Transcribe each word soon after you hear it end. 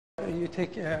you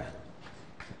take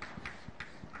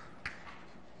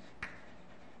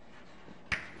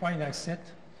finite set,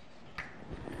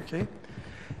 okay,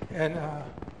 and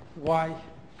y,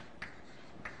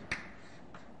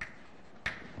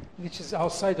 which is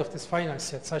outside of this finite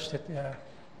set, such that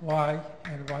y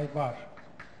and y bar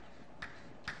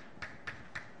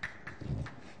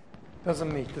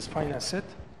doesn't meet this finite set.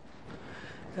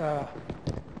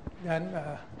 Then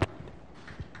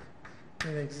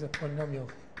there is a polynomial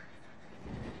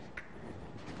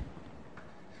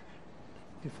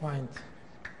defined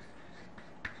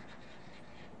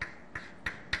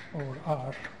over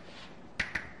R.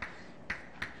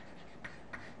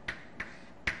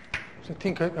 So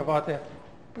think about a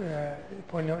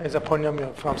polynomial as a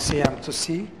polynomial from Cm to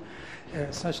C,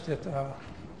 such that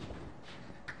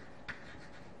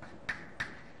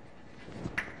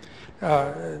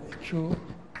Q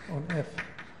on F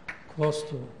close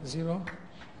to 0,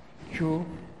 Q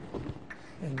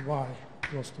and Y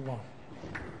close to 1.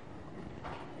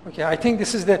 Okay, I think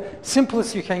this is the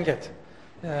simplest you can get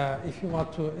if you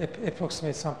want to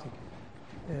approximate something,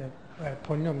 a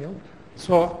polynomial.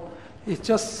 So it's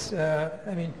just,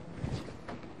 I mean,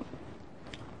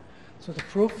 so the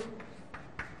proof,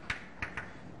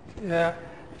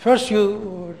 first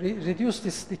you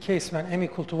reduce the case when m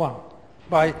equal to 1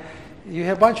 by, you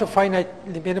have a bunch of finite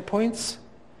limit points,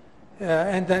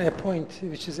 and then a point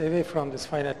which is away from this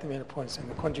finite limit points, and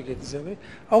the conjugate is away.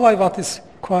 All I want is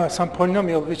some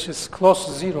polynomial which is close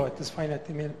to 0 at this finite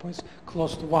limit points,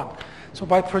 close to 1. So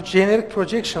by generic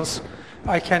projections,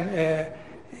 I can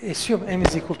assume m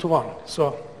is equal to 1.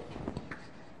 So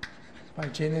by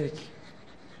generic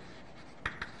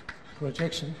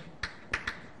projection,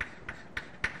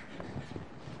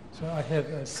 so I have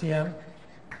Cm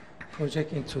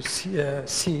project into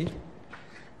C.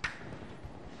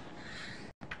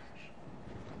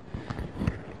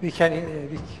 We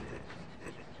can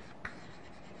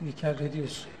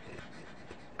reduce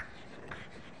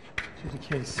to the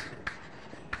case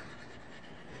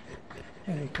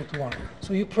n equal to 1.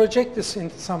 So you project this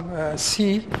into some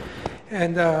C,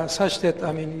 and such that,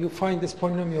 I mean, you find this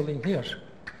polynomial in here,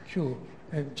 Q,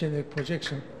 and generic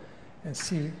projection, and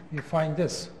C, you find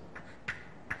this.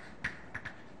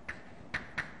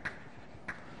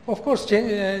 Of course,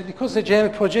 because the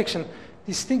generic projection,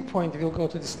 distinct point will go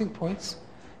to distinct points,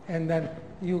 and then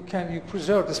you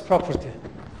preserve this property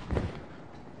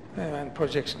and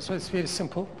projection. So it's very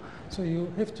simple. So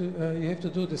you have to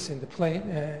do this in the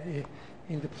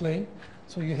plane.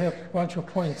 So you have a bunch of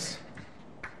points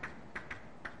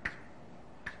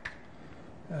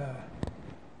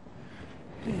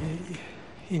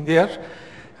in there.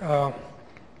 So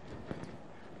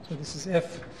this is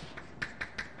F.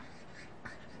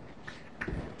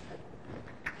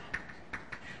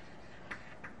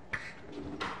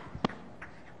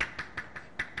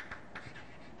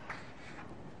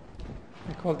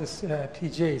 We call this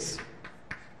PJs,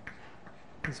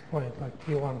 this point, like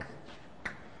P1,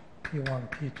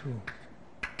 P2,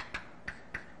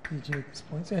 PJ these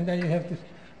points. And then you have the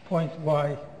point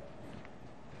Y,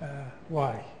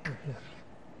 Y in here.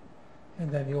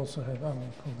 And then you also have, I'm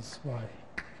going to call this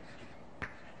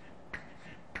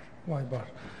Y bar.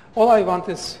 All I want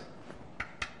is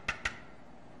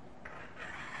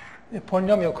a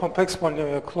polynomial, complex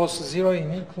polynomial, close to 0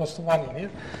 in here, close to 1 in here.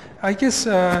 I guess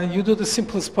you do the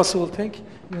simplest possible thing.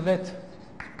 You let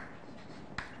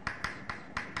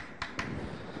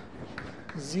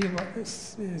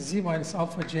z minus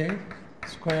alpha j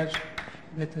square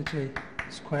beta j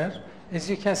square. As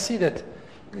you can see that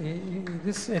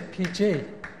this at pj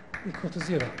equal to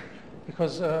 0,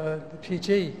 because the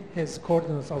pj has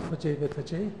coordinates alpha j, beta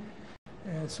j.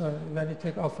 And so when you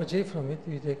take alpha j from it,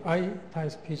 you take I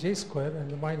times pj square and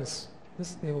the minus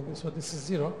this, they will be, so this is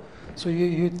 0. So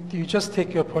you just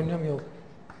take your polynomial.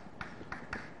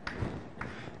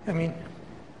 I mean,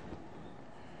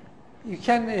 you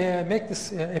can make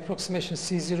this approximation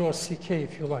C0 or CK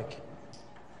if you like,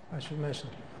 I should mention.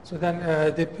 So then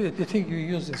the thing you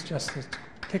use is just to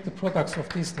take the products of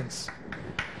these things.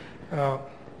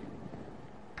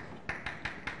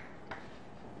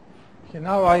 Okay,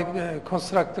 now I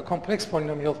construct the complex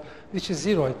polynomial, which is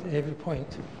 0 at every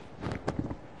point.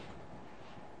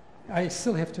 I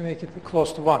still have to make it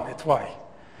close to 1 at y.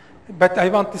 But I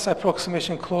want this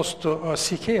approximation close to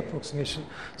CK approximation.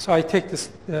 So I take this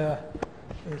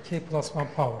k plus 1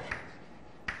 power.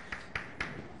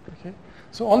 Okay.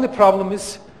 So only problem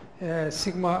is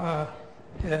sigma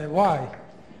y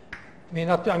may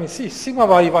not be, I mean, see, sigma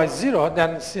y is 0,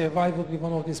 then y will be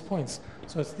one of these points.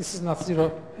 So this is not 0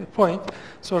 point.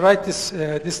 So write this,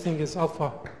 this thing is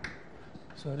alpha.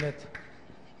 So let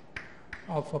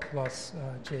alpha plus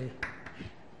j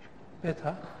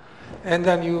beta, and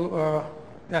then you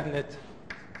then let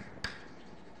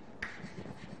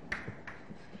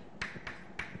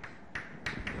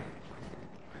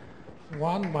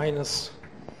one minus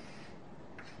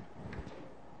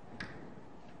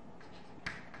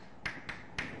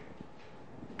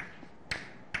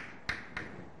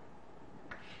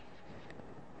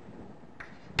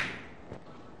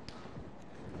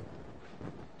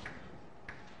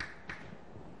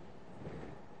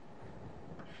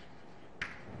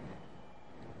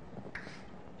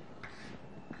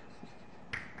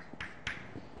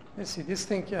let's see, this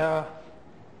thing,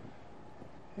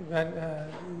 when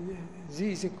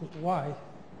z is equal to y,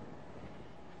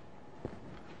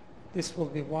 this will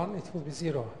be 1, it will be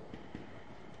 0.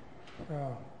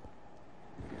 I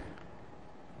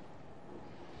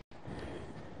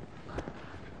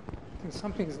think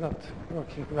something is not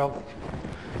working well.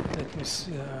 Let me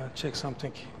check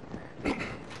something.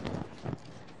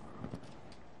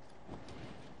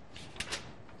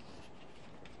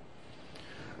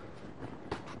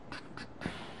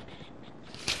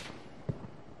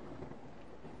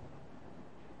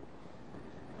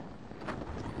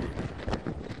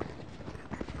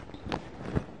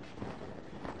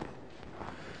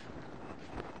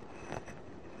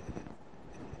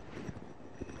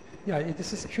 Yeah,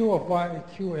 this is q of y,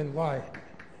 q and y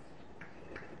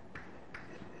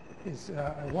is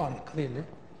 1 clearly.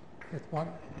 That 1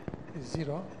 is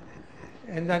 0.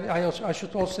 And then I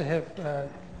should also have,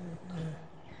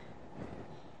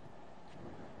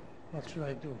 what should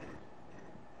I do?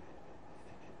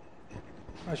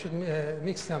 I should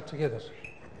mix them together.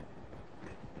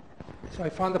 So I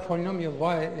found a polynomial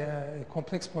y, a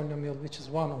complex polynomial, which is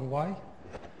 1 on y,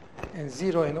 and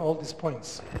 0 in all these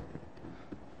points.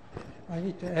 I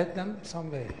need to add them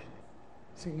some way.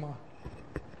 Sigma,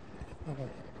 how about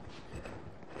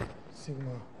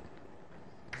sigma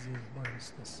z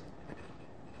minus this.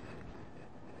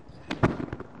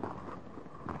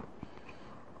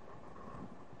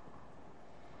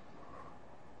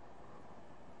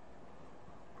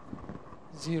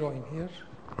 Zero in here,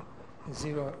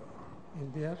 0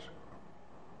 in there.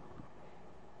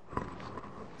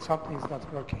 Something is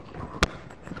not working.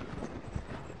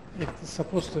 It's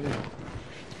supposed to be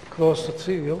close to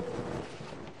trivial.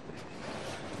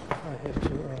 I have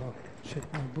to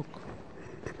check my book.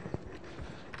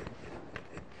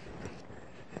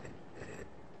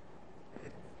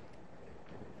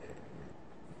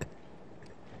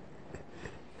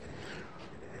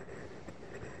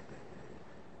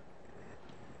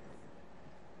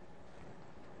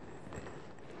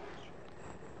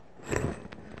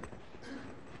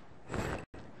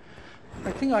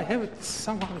 I think I have it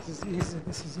somehow.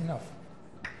 This is enough.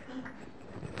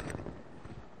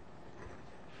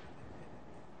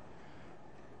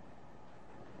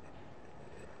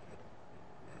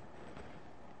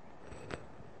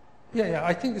 Yeah,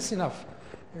 I think this is enough.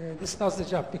 This does the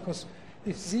job, because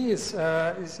if z is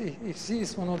if z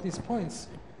is one of these points,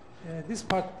 this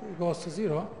part goes to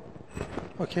 0,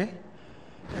 okay,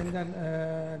 and then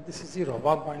this is 0,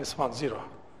 1 minus 1, 0.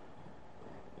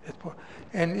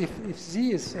 And if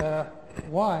z is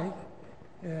y,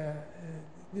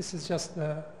 this is just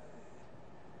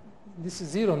this is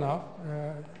 0 now.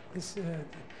 This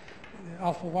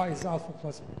alpha y is alpha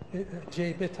plus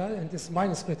j beta, and this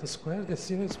minus beta squared. The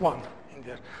 0 is 1 in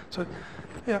there. So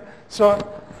yeah, so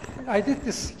I did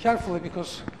this carefully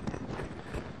because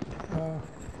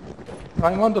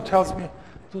Raimondo tells me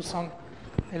do some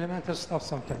elementary stuff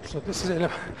sometimes. So this is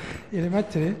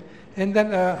elementary, and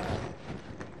then.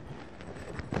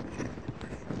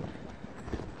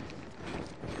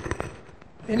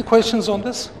 Any questions on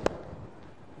this?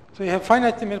 So you have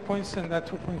finite limit points, and at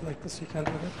 2 points like this, you can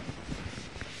do that.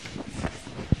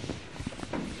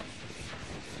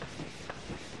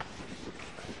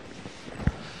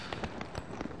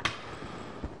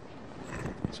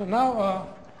 So now,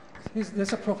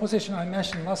 there's a proposition I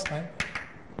mentioned last time.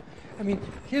 I mean,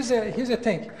 here's a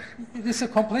thing. These are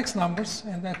complex numbers,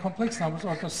 and then complex numbers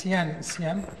are called Cn,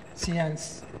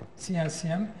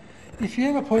 Cm. If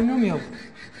you have a polynomial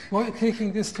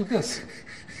taking this to this,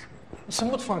 a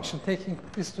smooth function taking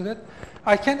this to that,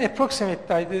 I can approximate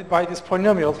by this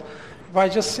polynomial. If I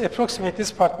just approximate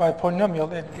this part by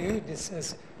polynomial and view this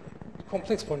as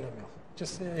complex polynomial,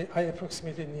 just I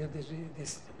approximate it near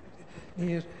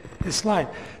this line.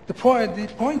 The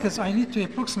point is I need to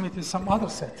approximate in some other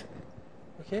set.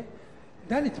 Okay,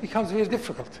 then it becomes very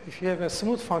difficult. If you have a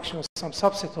smooth function of some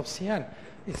subset of Cn,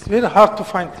 it's very hard to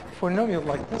find polynomial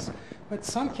like this. But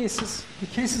some cases, the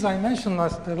cases I mentioned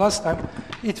last time,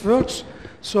 it works.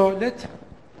 So let's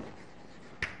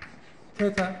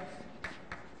theta,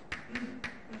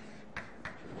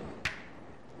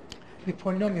 the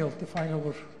polynomial defined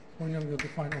over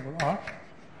R.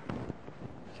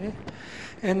 Okay,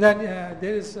 and then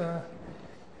there is, I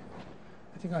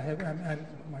think I have Mn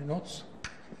my notes.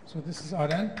 So this is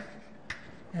Rn,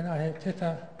 and I have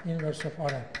theta inverse of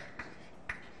Rn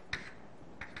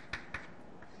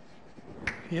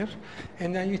here,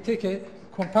 and then you take a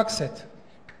compact set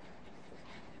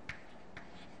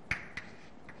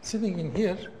sitting in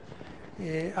here.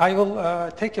 I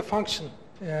will take a function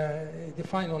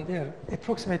defined on there,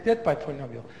 approximate that by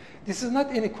polynomial. This is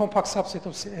not any compact subset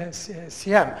of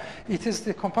CM. It is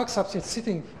the compact subset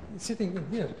sitting in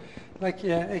here. Like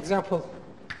example,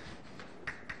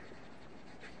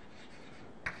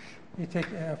 you take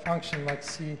a function like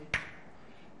C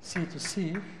to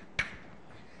C,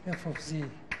 f of z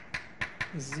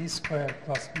is z squared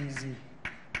plus bz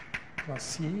plus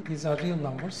c. These are real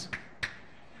numbers.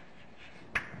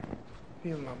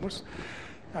 Real numbers.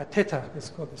 Theta, let's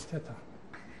call this theta.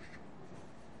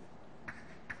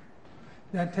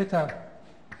 Then theta,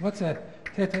 what's a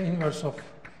theta inverse of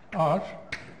R?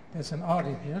 There's an R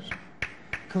in here.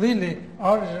 Clearly,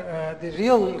 R, the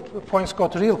real points go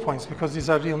to real points because these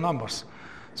are real numbers.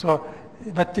 So,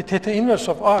 but the theta inverse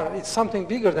of R is something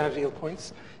bigger than real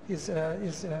points. There's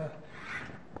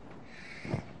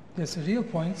real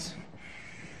points.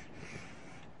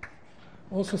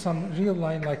 Also, some real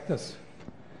line like this.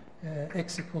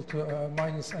 X equal to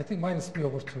minus, I think minus b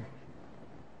over 2.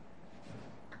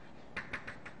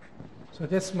 So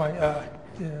that's my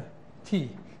t.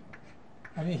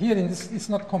 I mean, here in this, it's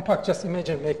not compact. Just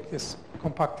imagine make this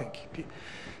compacting.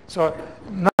 So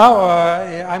now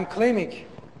I'm claiming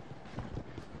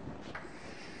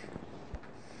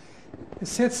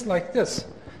sets like this,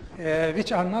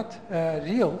 which are not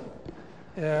real,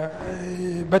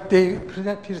 but they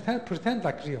pretend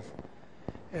like real.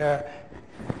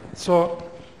 So,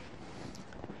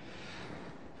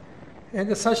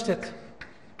 and such that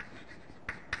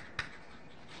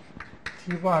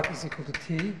t bar is equal to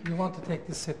t, you want to take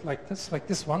this set like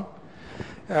this one,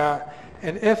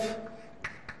 and f,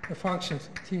 the function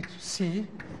t to c,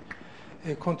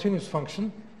 a continuous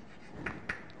function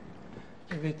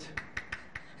with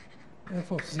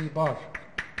f of z bar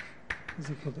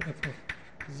is equal to f of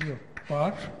 0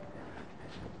 bar,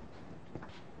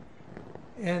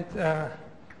 and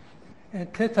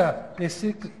theta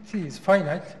restricted to t is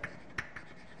finite.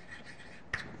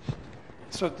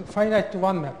 So the finite to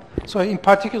one map. So in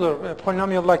particular, a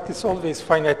polynomial like this always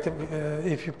finite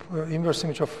if you inverse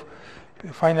image of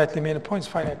finitely many points.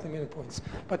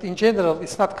 But in general,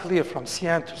 it's not clear from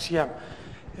Cn to Cm.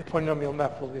 A polynomial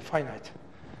map will be finite.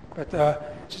 But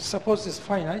just suppose it's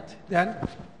finite, then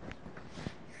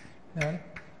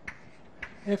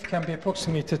f can be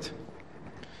approximated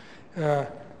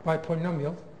by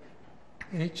polynomial,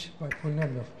 h by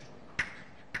polynomial.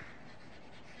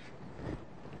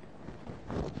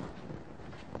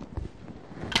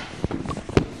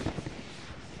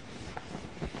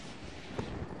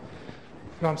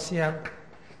 From Cm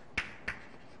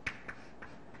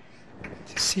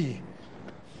to C,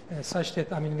 such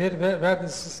that, I mean, where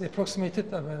this is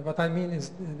approximated, what I mean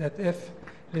is that f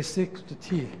restricted to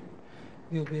t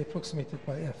will be approximated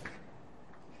by f.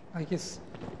 I guess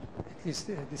at least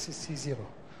this is C0.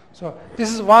 So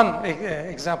this is one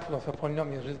example of a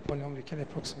polynomial, real polynomial can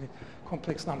approximate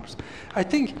complex numbers. I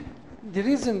think the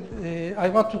reason I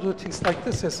want to do things like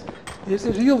this is there's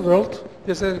a real world,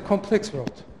 there's a complex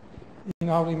world in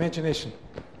our imagination.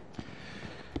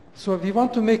 So we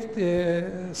want to make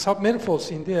the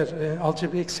submanifolds in their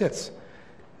algebraic sets.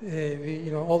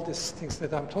 All these things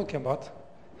that I'm talking about.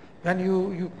 When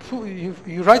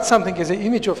you write something as an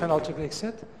image of an algebraic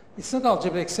set, it's not an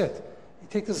algebraic set. You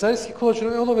take the Zariski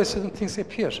closure, all of a sudden things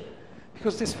appear.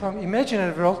 Because this from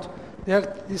imaginary world, there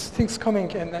are these things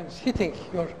coming and hitting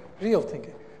your real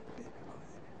thing.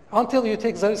 Until you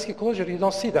take Zariski closure, you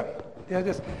don't see them. They are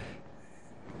just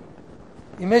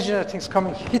imaginary things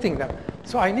coming, hitting them.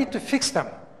 So I need to fix them.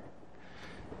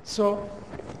 So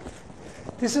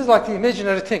this is like the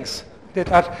imaginary things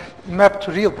that are mapped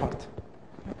to real part.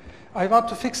 I want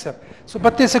to fix them. So,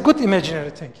 but there's a good imaginary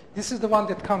thing. This is the one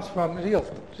that comes from real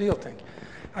thing.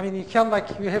 I mean,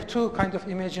 you have two kind of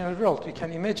imaginary world. You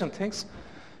can imagine things.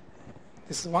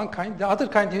 This is one kind. The other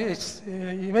kind is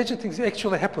imagine things that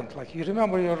actually happened. Like you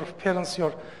remember your parents,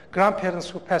 your grandparents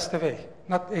who passed away,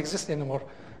 not exist anymore.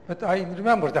 But I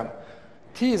remember them.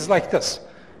 T is like this.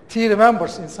 T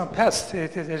remembers in some past.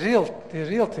 It is the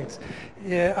real things.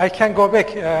 I can go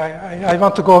back. I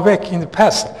want to go back in the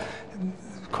past,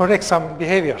 correct some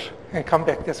behavior, and come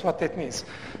back. That's what that means.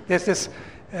 There's this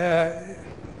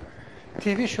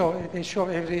TV show, they show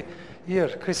every year,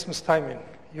 Christmas time in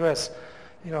US,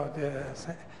 you know,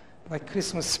 like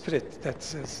Christmas spirit, that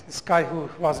this guy who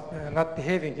was not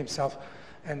behaving himself,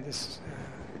 and this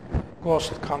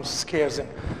ghost comes, scares him,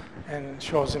 and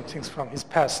shows him things from his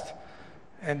past,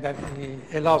 and then he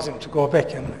allows him to go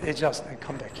back and adjust and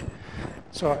come back.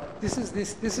 So this is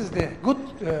the good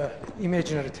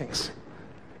imaginary things.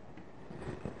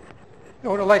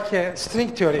 Or like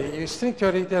string theory. String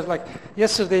theory, there's like,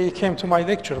 yesterday you came to my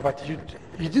lecture, but you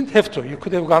didn't have to. You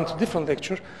could have gone to different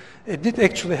lecture. It did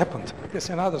actually happen.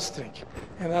 There's another string,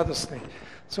 another string.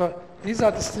 So these are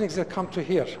the strings that come to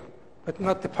here, but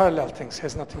not the parallel things.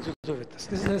 Has nothing to do with this.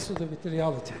 This has to do with the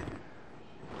reality.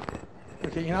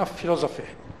 Okay, enough philosophy.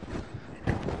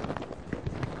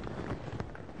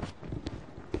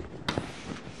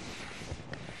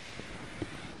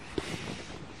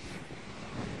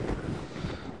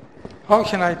 How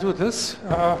can I do this?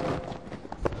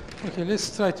 Okay,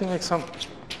 let's try to make some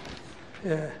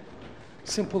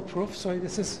simple proof. So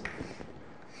this is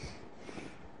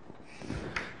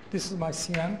my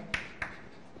Cn.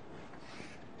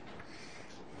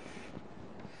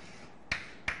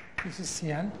 This is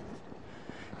Cn,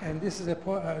 and this is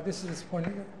this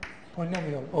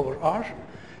polynomial over R,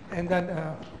 and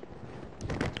then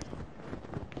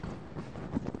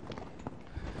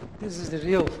this is the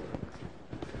real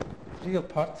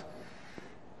part,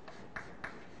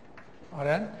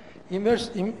 Rn.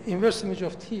 Inverse image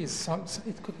of T is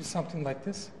it could be something like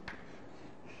this.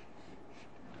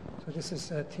 So this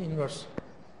is T inverse.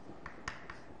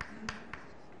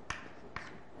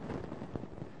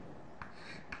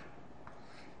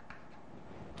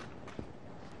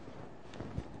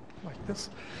 Like this.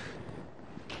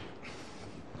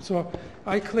 So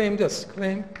I claim this.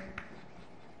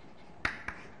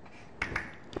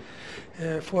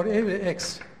 For every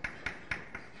x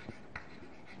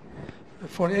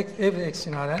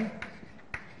in Rn,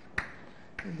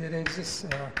 there exists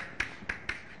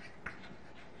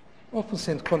open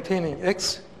set containing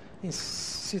x is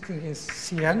sitting in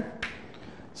Cn,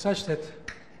 such that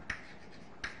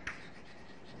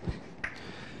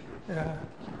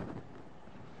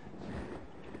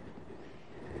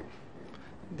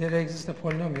there exists a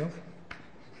polynomial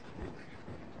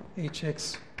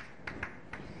hx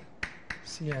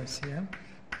Cn,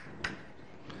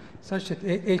 such that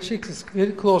hx is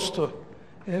very close to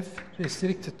f,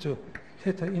 restricted to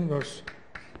theta inverse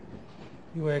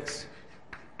ux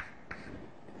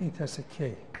intersect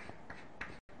k.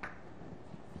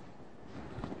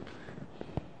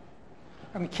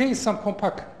 I mean, k is some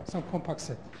compact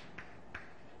set.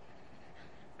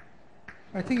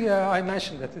 I think I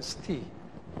mentioned that it's T. You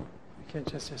can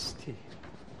just say T.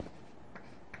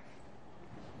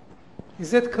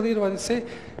 Is that clear what I say?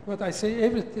 What I say,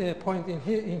 every point in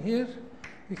here,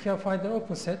 you can find an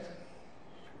open set,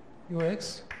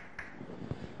 Ux.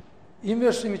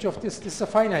 Inverse image of this is a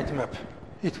finite map.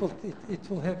 It will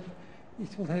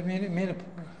have many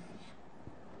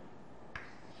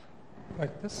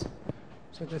like this.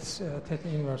 So that's theta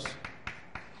inverse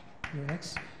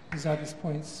Ux. These are these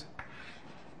points.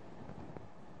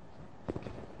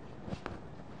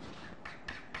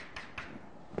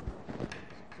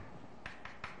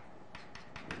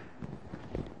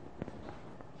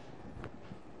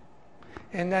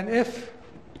 And then f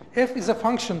is a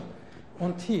function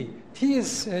on T. T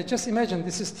is, just imagine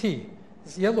this is T.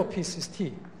 This yellow piece is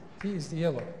T. T is the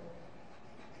yellow.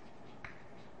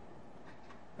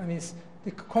 I mean, it's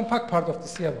the compact part of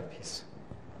this yellow piece.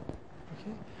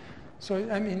 Okay? So,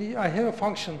 I mean, I have a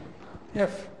function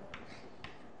f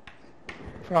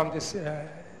from this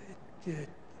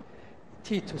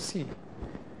T to C.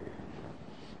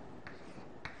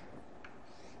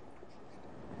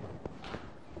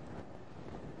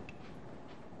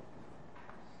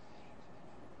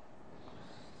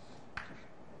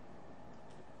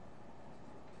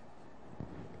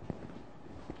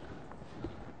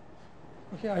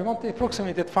 Okay, I want to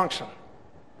approximate that function.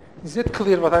 Is that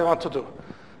clear what I want to do?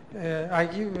 I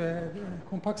give a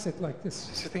compact set like this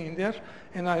sitting in there,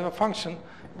 and I have a function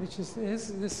which has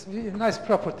this nice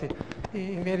property,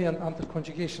 invariant under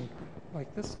conjugation,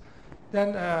 like this.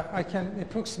 Then I can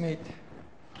approximate.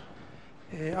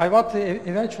 I want to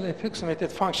eventually approximate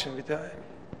that function with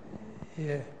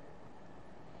the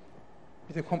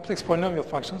complex polynomial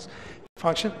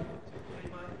function.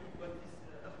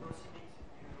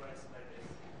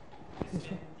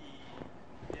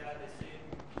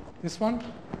 This one? No,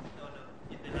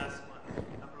 in the last one,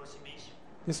 approximation.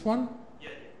 This one? Yeah.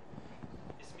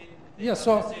 It's mean Yeah,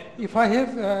 so if I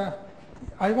have,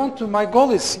 my goal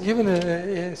is given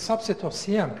a subset of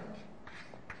Cm,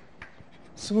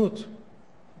 smooth,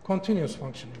 continuous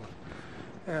function.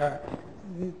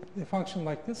 The function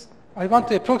like this. I want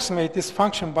to approximate this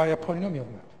function by a polynomial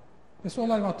map. That's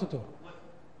all I want to do. What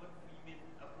do you mean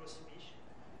approximation?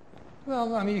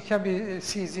 Well, I mean, it can be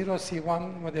C0,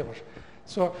 C1, whatever.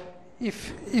 So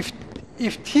if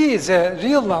T is a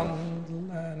real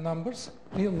numbers,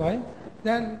 real line,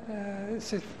 then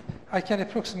I can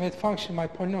approximate function by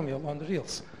polynomial on the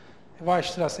reals.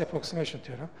 Weierstrass approximation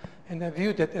theorem, and then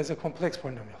view that as a complex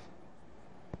polynomial.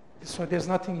 So there's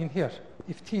nothing in here.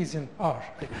 If T is in R,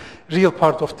 the real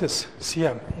part of this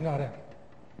CM in RM.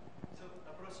 So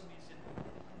approximation,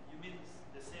 you mean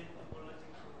the same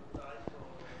topological type?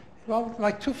 Well,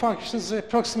 like two functions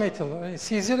approximatable.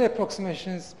 C0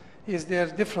 approximation is their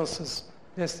differences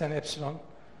less than epsilon.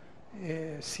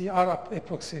 CR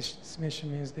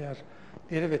approximation means their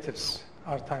derivatives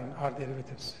R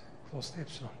derivatives close to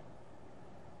epsilon.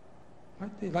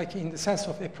 Right? Like in the sense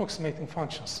of approximating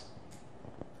functions.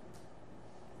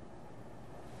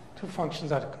 Two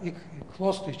functions are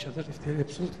close to each other if their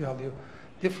absolute value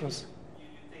difference. You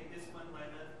take this one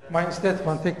minus that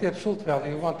one, take the absolute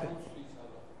value, you want it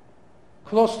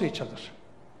close to each other.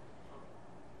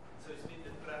 So it means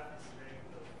the graph is very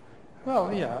close.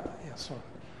 Well, yeah, so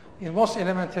in most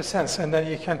elementary sense, and then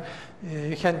you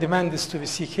can demand this to be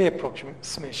CK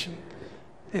approximation,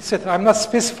 etc. I'm not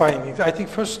specifying it. I think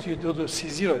first you do the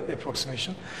C0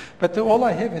 approximation, but all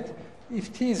I have it,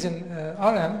 if T is in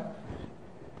RM,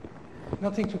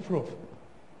 nothing to prove.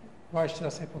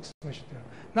 Weierstrass approximation theorem.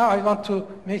 Now I want to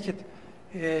make it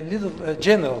a little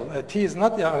general. T is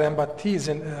not the RM, but T is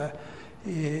an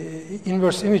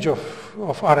inverse image of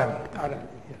RM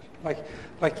here.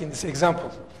 Like in this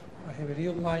example. I have a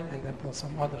real line and then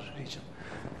some other region.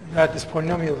 Where this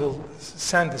polynomial will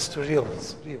send this to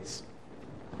reals.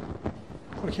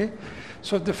 Okay?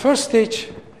 So the first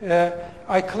stage,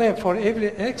 I claim for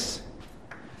every x,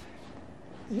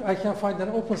 I can find an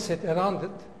open set around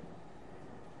it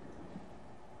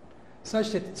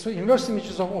such that, so inverse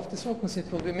images of this open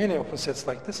set will be many open sets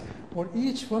like this. For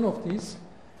each one of these,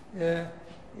 I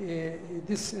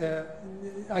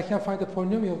can find a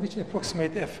polynomial which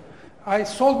approximates f. I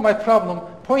solve my problem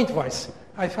point-wise.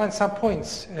 I find some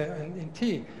points in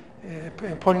T,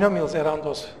 polynomials around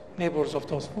those neighbors of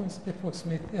those points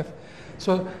approximate f.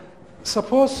 So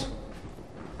suppose,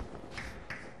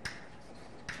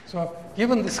 so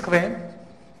given this claim,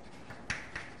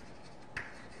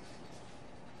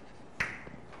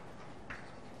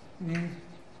 we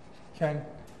can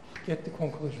get the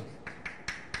conclusion.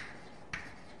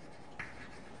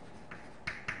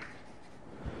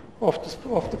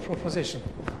 Of the proposition.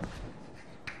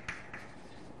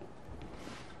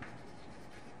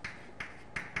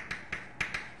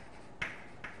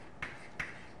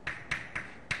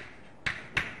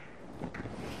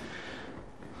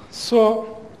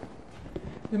 So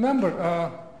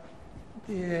remember,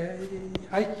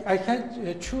 I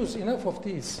can't choose enough of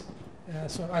these.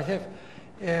 So I have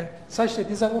such that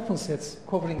these are open sets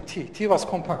covering T. T was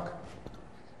compact.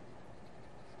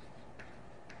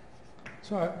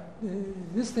 So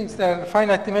these things, there are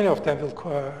finitely many of them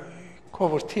will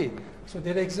cover T. So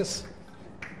there exists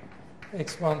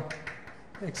x1,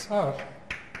 xr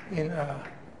in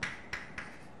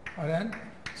Rn,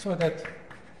 so that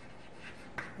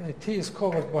T is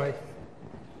covered by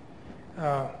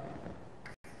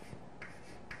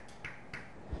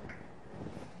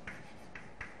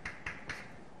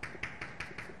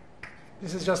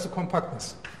this is just the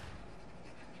compactness.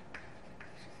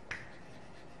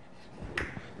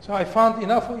 So I found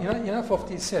enough of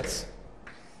these sets.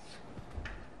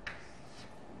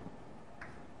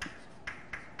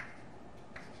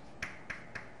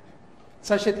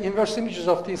 Such that inverse images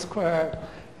of these covered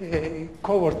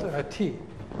T.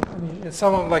 I mean,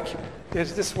 some of like,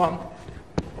 there's this one,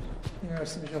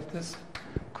 inverse image of this,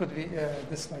 could be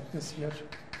this like this here,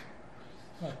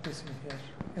 like this in here,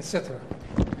 etc.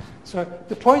 So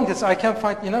the point is I can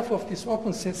find enough of these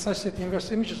open sets such that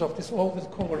inverse images of this all will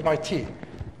cover my T.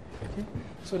 Okay?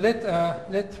 So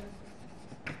let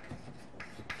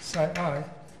psi I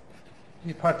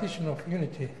be partition of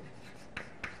unity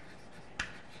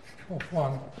of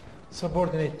 1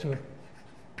 subordinate to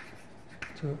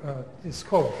this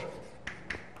cover.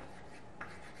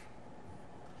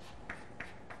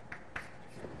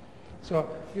 So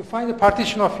you find the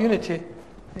partition of unity,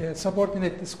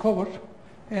 subordinate this cover,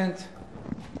 and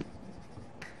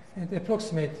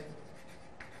approximate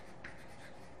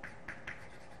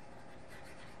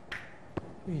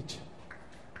each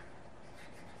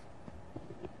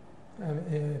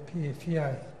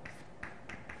phi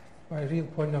by real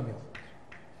polynomial.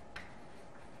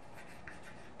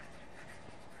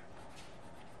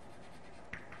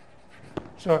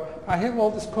 So I have all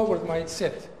this covered my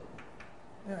set.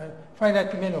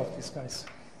 Finitely many of these guys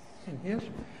in here.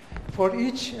 For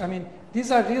each, I mean,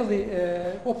 these are really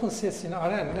open sets in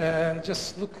Rn.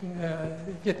 Just look,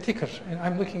 get thicker. And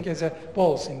I'm looking as a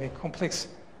balls in a complex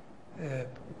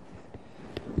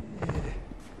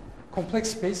complex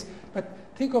space. But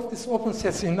think of these open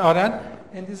sets in Rn,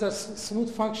 and these are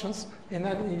smooth functions. And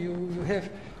then you have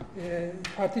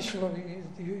partition of,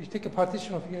 you take a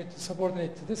partition of unit to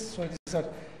subordinate to this. So these are,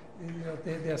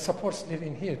 they are supports live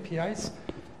in here, PIs.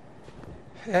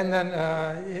 And then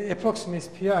approximates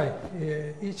PI,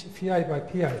 each PI by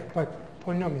PI, by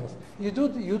polynomials. You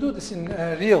do this in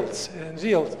reals,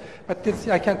 but this,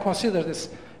 I can consider this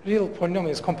real polynomial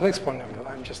as complex polynomial.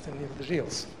 I'm just in the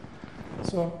reals.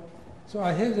 So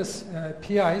I have this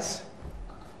PIs.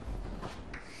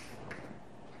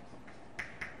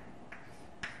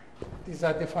 These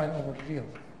are defined over real.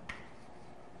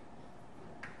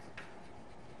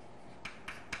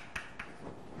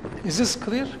 Is this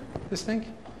clear, this thing?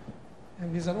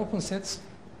 And these are open sets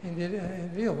in the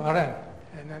real Rn.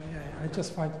 And then I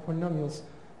just find polynomials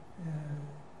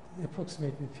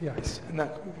approximate with PIs. And then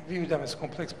view them as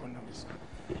complex polynomials.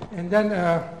 And then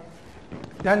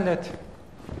let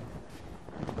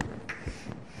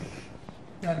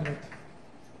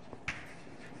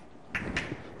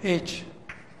H.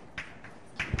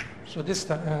 So this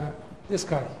guy,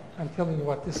 I'm telling you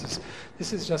what this is.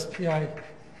 This is just PI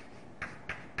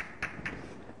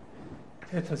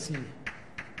theta z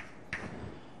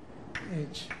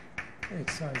h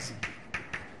x I z.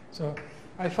 So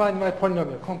I find my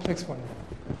polynomial, complex polynomial.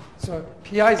 So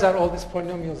PIs are all these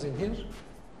polynomials in here.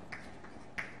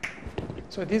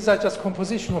 So these are just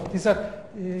composition of, these are,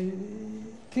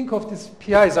 think of these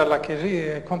PIs are like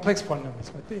a complex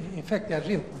polynomials, but in fact they are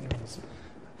real polynomials.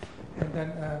 And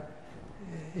then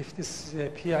if this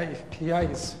PI, if PI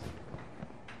is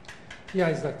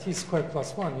like t squared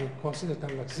plus 1, you consider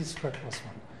them like z squared plus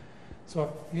 1.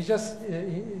 So you just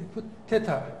put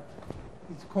theta,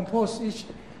 compose each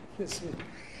this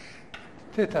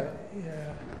theta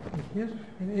here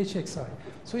in hxi.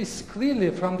 So it's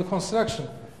clearly from the construction,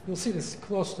 you'll see this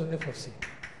close to f of c.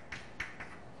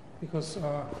 Because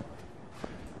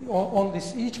on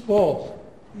this each ball,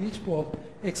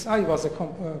 xi was a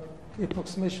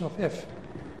approximation of f.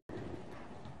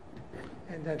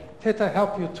 And then theta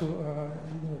help you to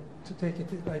take it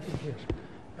right in here,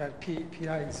 where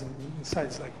pi is inside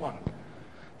is like 1.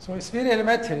 So it's very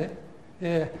elementary.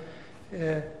 I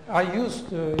used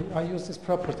this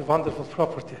property, wonderful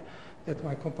property, that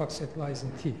my compact set lies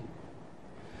in T.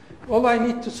 All I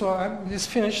need to, so this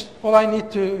finished. All I need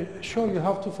to show you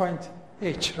how to find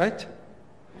H, right?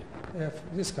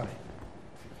 This guy.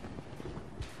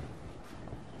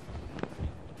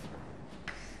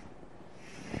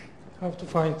 How to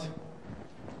find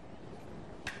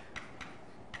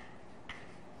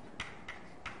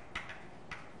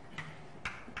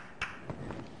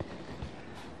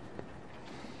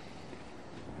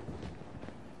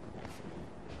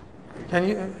can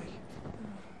you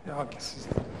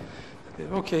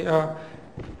okay,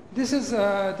 this is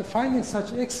defining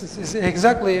such x's is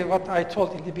exactly what I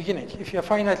told in the beginning. If you have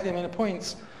finitely many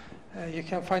points, you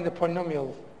can find a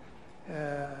polynomial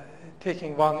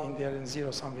taking 1 in there and 0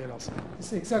 somewhere else.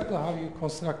 It's exactly how you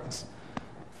construct this.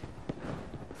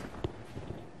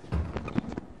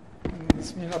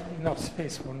 It's not enough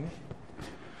space for me.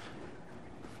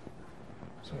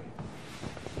 Sorry.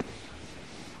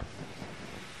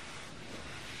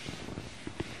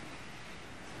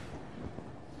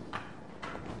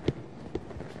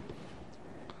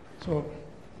 So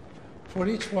for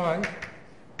each y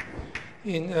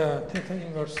in theta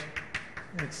inverse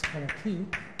x comma t,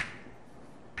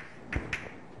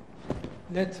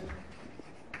 let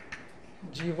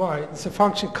gy, it's a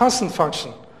function, constant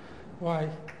function, y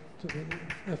to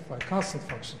the fy, constant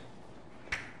function.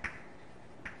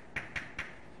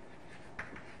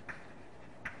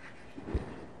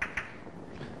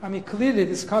 I mean, clearly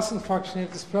this constant function has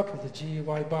this property, gy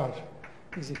bar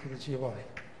is equal to gy,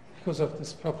 because of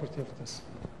this property of this.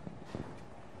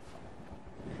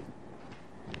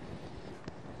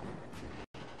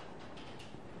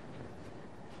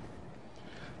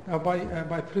 Now,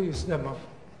 by previous demo,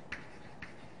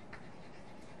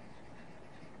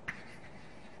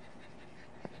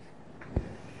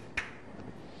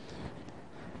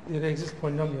 there exists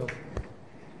polynomial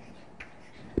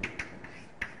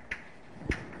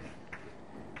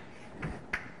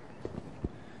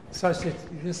such that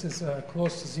this is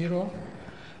close to 0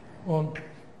 on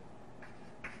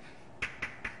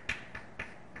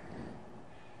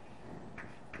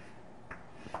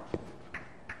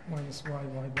minus y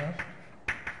bar.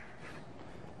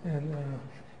 and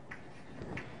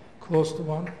close to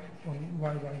 1 on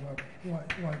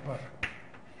y bar.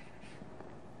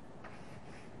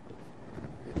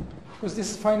 Because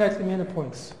this is finitely many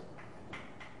points.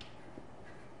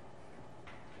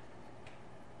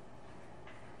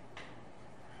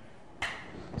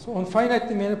 So on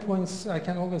finitely many points, I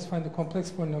can always find the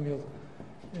complex polynomial.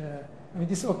 I mean,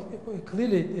 this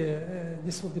clearly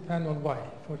this will depend on y.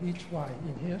 For each y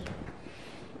in here,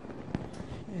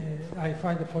 I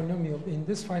find the polynomial in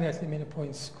this finitely many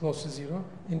points close to 0,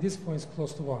 in these points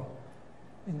close to 1.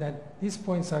 And then these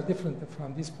points are different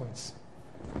from these points.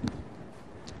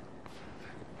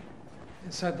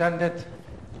 So then that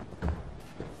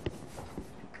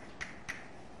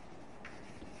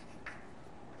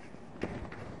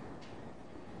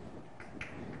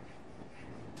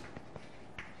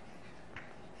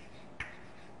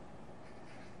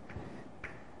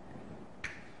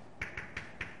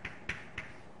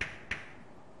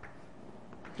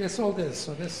that's all this.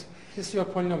 So this is your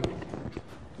polynomial.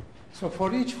 So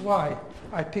for each y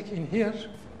I pick in here,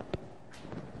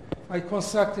 I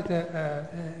constructed a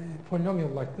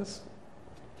polynomial like this.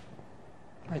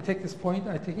 I take this point,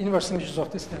 I take inverse images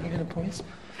of this, there are many points,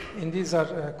 and these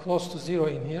are close to 0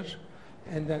 in here.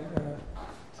 And then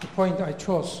the point I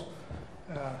chose,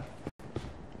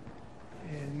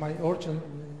 my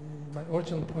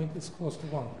original point is close to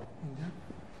 1 in there.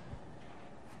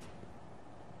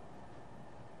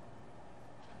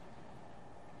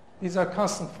 These are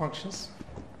constant functions.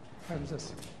 And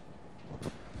this.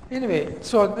 Anyway,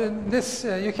 so this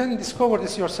you can discover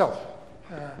this yourself.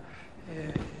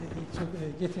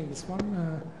 Getting this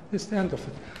one, this is the end of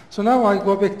it. So now I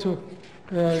go back to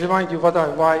remind you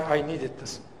why I needed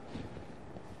this.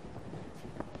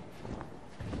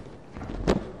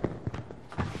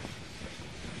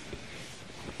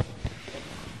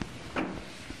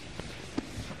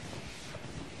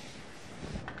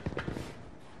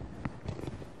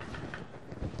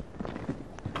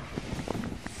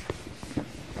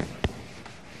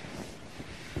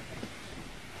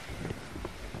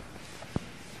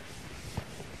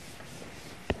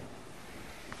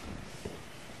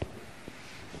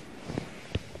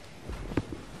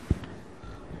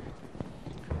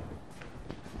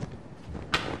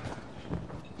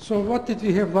 So what did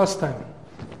we have last time?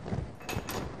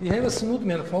 We have a smooth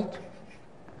manifold,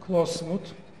 closed smooth,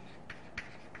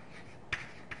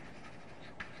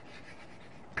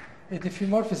 a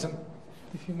diffeomorphism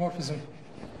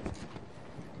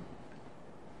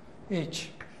H,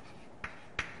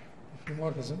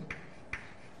 diffeomorphism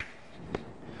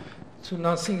to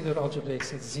non-singular algebraic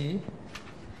set Z,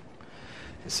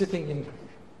 sitting in,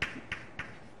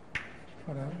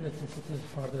 let me put it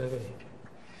farther away.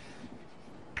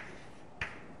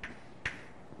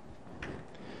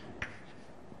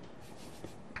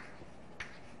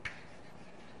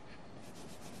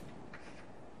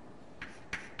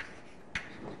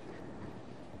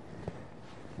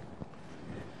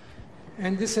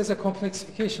 And this has a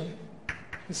complexification.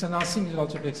 It's a non-singular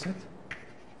algebraic set.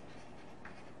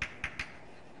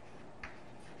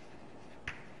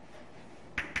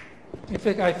 In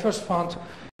fact, I first found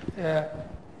a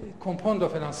component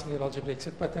of a non-singular algebraic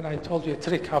set, but then I told you a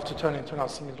trick how to turn it into a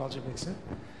non-singular algebraic set.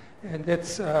 And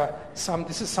that's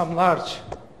this is some large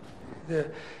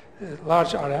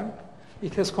Rm.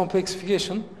 It has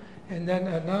complexification. And then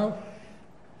now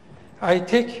I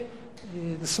take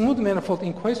the smooth manifold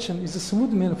in question is the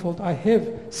smooth manifold I have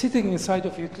sitting inside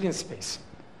of Euclidean space.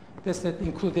 There's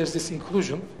this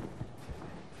inclusion.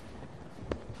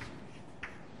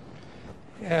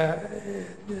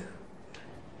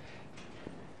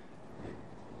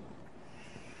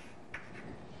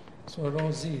 So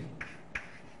rho Z.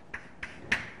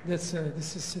 This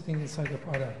is sitting inside of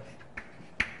Rm.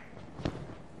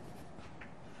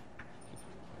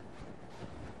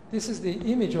 This is the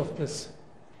image of this.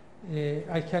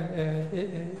 I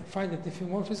can find a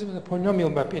diffeomorphism in a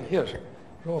polynomial map in here,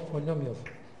 rho polynomial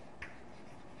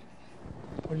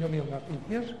map in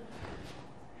here.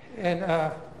 And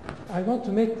I want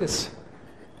to make this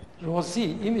rho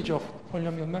Z image of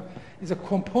polynomial map is a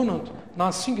component,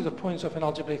 non-singular points of an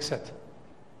algebraic set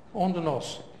on the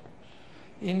nose.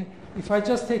 If I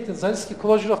just take the Zariski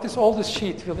closure of this, all this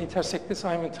sheet will intersect this,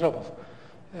 I'm in trouble.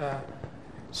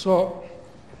 So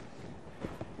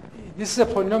this is a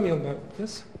polynomial map,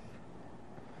 this.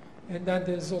 And then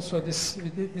there's also this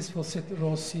will set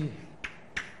rho C,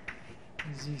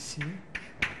 ZC.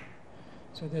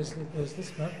 So there's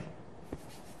this map,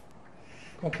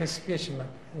 complexification map,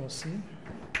 rho C.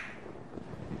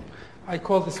 I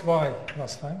called this Y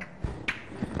last time.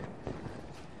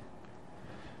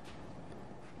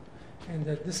 And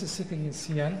this is sitting in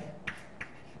Cn.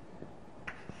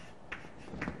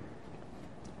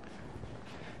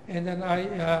 And then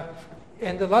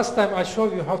and the last time I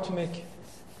showed you how to make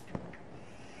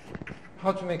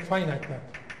finite map.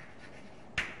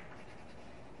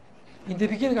 In the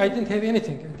beginning, I didn't have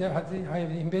anything. I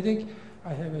have embedding.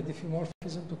 I have a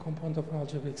diffeomorphism to component of an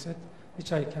algebraic set,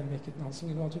 which I can make it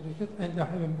non-singular algebraic set, and I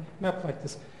have a map like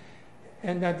this.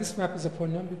 And this map is a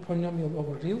polynomial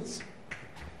over reals,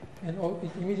 and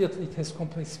immediately it has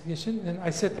complexification. And I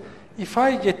said, if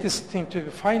I get this thing to be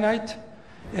finite,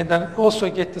 and then also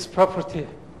get this property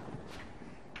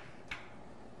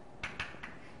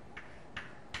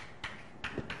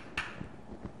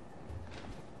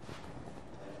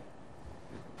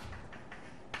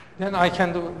then I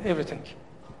can do everything.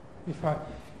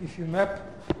 If you map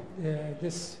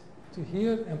this to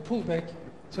here and pull back,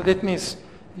 so that means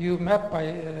you map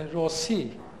by row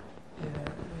C,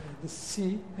 this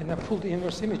C, and then pull the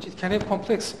inverse image. It can have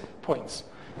complex points.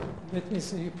 That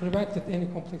means you prevented any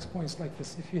complex points like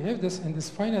this. If you have this in this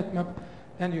finite map,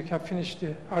 then you can finish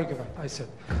the argument, I said.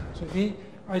 So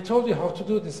I told you how to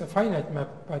do this, a finite map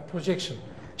by projection,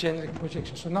 generic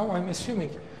projection. So now I'm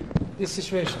assuming this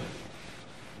situation.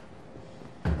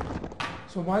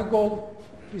 So my goal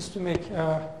is to make,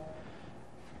 I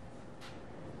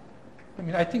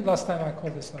think last time I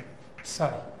called this like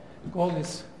psi. The goal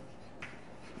is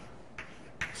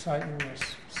psi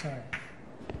inverse psi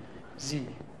z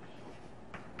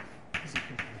is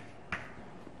equal to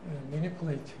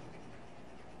manipulate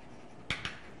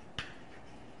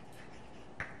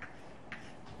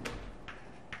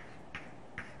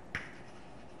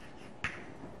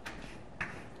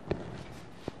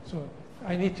so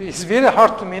I need to, it's very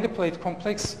hard to manipulate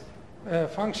complex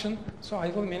function, so I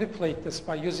will manipulate this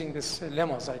by using this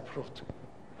lemmas I proved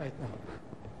right now.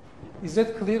 Is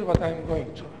that clear what I'm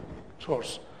going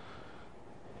towards?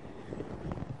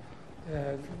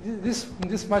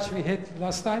 This much we had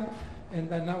last time, and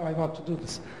then now I want to do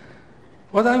this.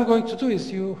 What I'm going to do is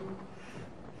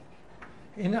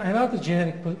in another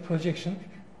generic projection,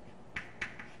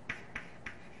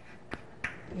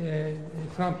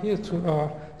 from here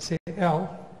to say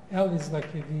L is like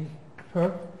a V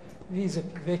perp, V is a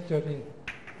vector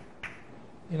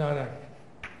in Rn.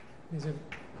 Is a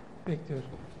vector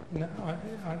in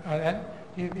Rn.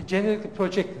 You generically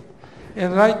project it.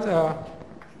 And write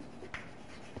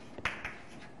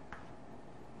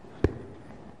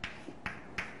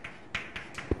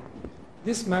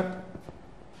this map,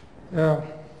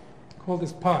 called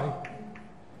this pi,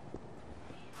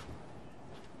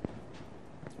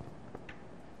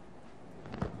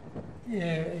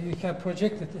 you can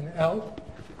project it in L.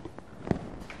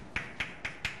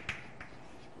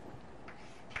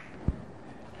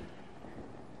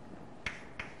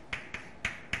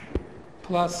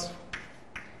 Plus,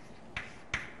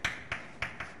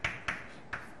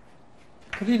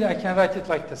 clearly I can write it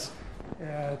like this,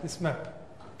 this map.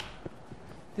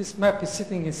 This map is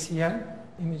sitting in Cn,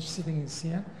 image sitting in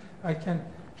Cn. I can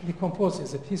decompose it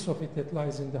as a piece of it that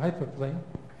lies in the hyperplane.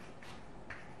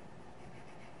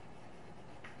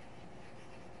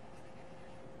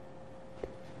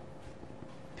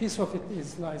 Piece of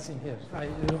it lies in here.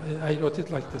 I wrote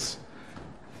it like this.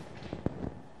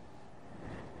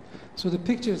 So the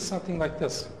picture is something like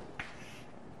this.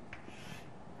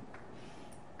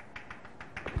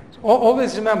 So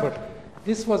always remember,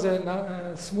 this was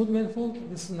a smooth manifold.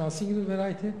 This is a non-singular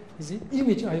variety. Is the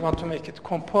image I want to make it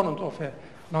component of a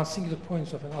non-singular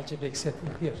points of an algebraic set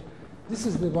in here. This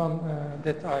is the one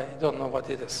that I don't know what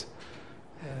it is.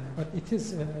 But it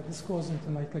is, this goes into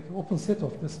like an open set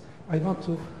of this. I want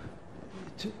to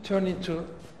turn into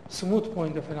smooth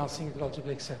point of a non-singular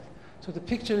algebraic set. So the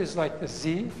picture is like this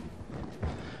Z.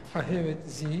 I have it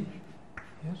Z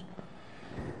here.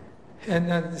 And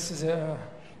then this is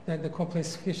then the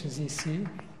complexification ZC.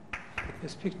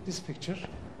 This picture.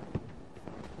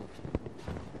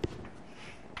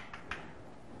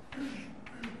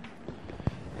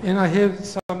 And I have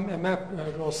some map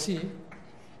row C.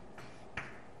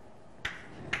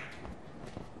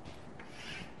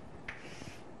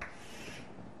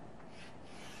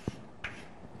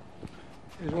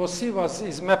 Rho C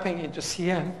is mapping into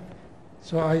Cn,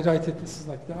 so I write it, this is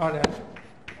like the Rn.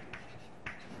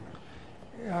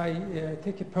 I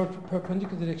take a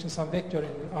perpendicular direction, some vector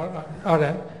in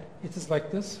Rn, it is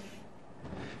like this.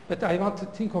 But I want to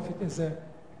think of it as a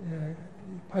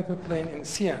hyperplane in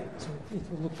Cn, so it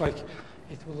will look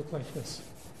like this.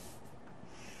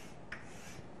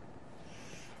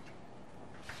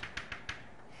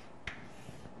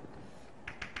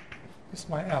 This is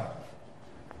my L.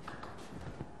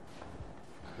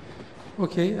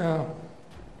 Okay,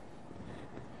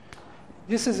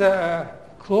 this is a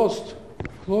closed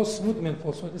smooth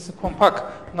manifold, so this is a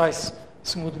compact, nice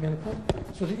smooth manifold.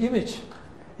 So the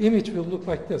image will look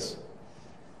like this.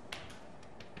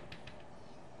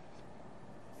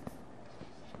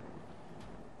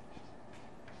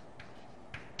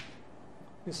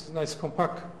 This is a nice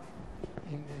compact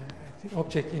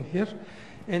object in here.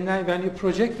 And now when you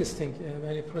project this thing,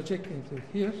 when you project into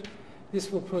here,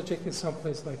 this will project in some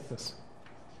place like this.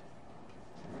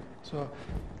 So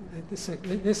this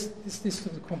is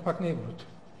the compact neighborhood.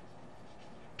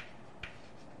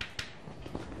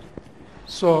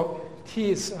 So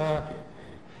T is,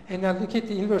 and now look at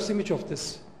the inverse image of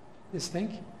this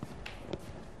thing.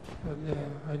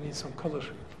 I need some color.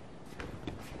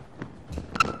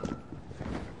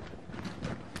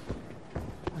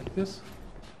 Like this.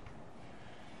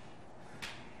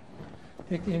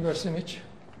 Take the inverse image.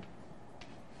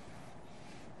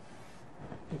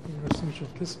 Take the inverse image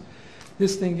of this.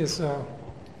 This thing is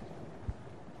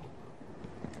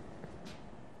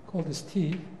called this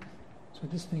T. So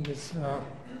this thing is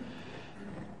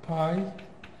pi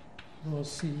rho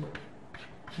C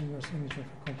inverse image of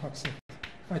a compact set.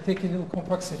 If I take a little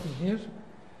compact set in here,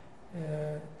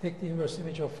 take the inverse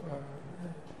image of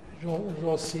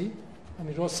rho C. I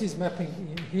mean, rho C is mapping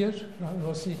in here,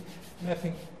 rho C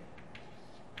mapping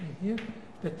in here,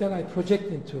 but then I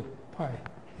project into pi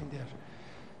in there.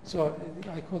 So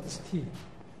I call this T.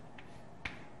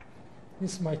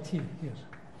 This is my T here.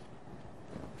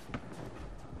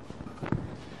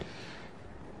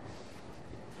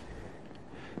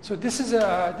 So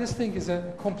this thing is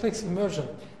a complex immersion.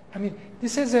 I mean,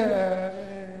 this is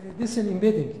this is an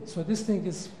embedding. So this thing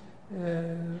is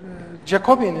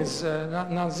Jacobian is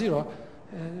non-zero,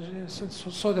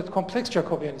 so that complex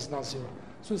Jacobian is non-zero.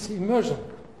 So it's immersion.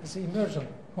 It's immersion,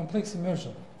 complex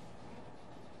immersion.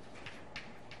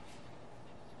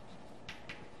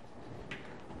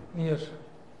 Near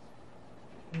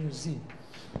Z.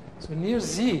 So near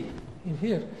Z in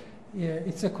here,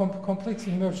 it's a complex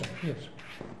immersion here,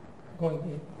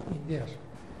 going in there.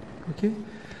 Okay?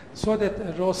 So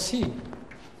that rho C,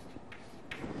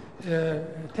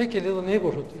 take a little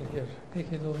neighborhood in here. Take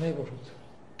a little neighborhood.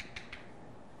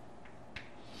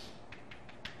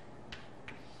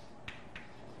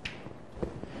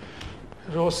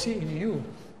 Rho C in U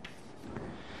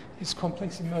is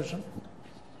complex immersion.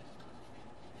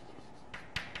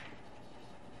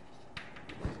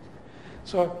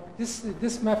 So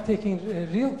this map taking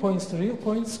real points to real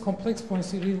points, complex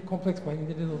points to real complex point in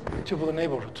the little tubular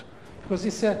neighborhood. Because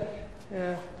it's a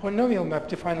polynomial map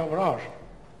defined over R.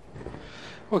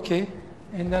 Okay,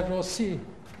 and that rho C,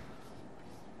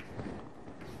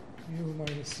 U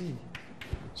minus C.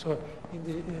 So in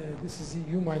the, this is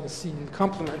the U minus C in the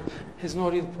complement, has no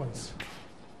real points.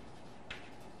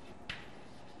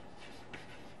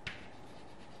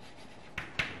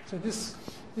 So this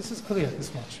is clear,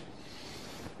 this much.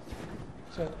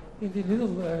 So in the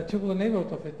little tubular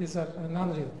neighborhood of it, these are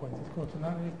non-real points. It goes to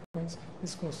non-real points.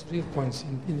 This goes to real points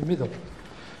in the middle.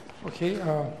 Okay.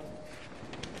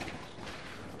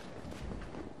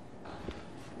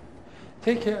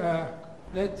 Take a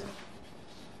let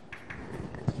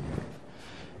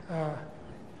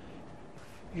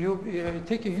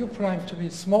take a U prime to be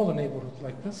smaller neighborhood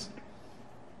like this.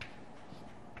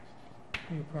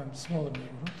 U prime smaller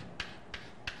neighborhood.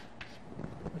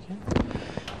 Okay.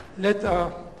 Let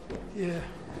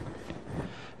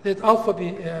alpha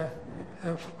be a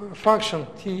function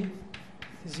T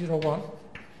 0, 1.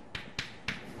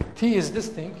 T is this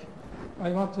thing. I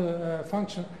want a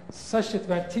function such that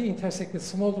when T intersects a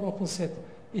smaller open set,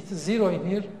 it is 0 in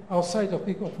here. Outside of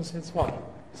big open set, it's 1.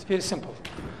 It's very simple.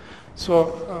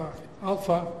 So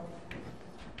alpha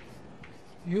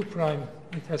U prime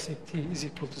intersect T is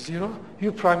equal to 0.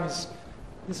 U prime is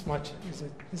this much.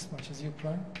 This much is U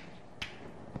prime.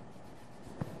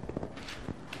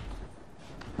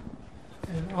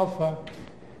 And alpha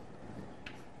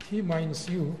T minus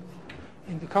U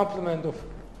in the complement of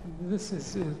this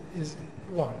is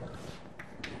 1.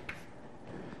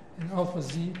 And alpha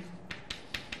Z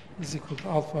is equal to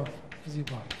alpha Z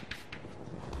bar.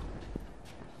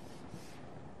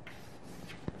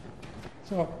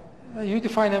 So you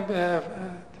define a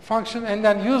function and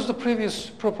then use the previous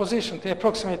proposition to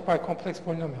approximate by complex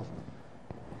polynomial.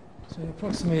 So you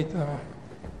approximate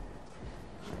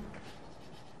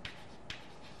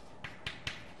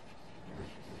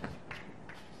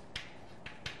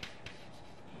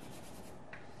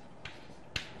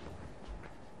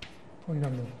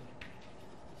polynomial.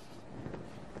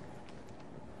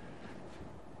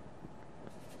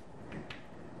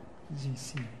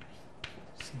 GC.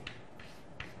 C.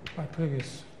 By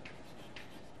previous.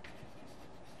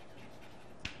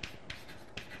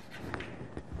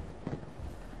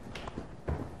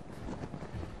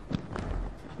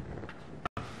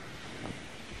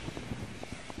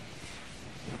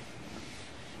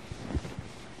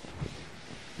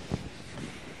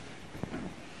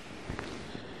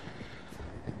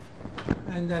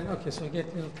 And then, okay, so get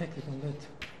a little technical. Let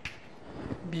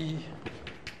B.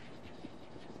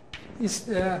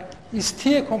 Is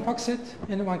T a compact set?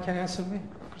 Anyone can answer me?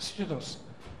 Students.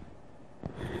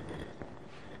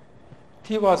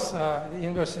 T was the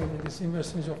inverse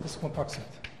image of this compact set.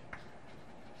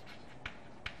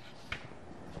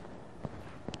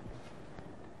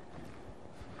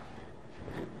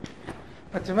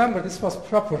 But remember, this was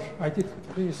proper. I did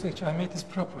previous lecture. I made this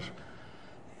proper.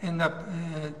 And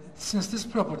since this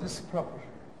is proper, this is proper.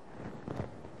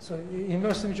 So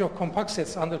inverse image of compact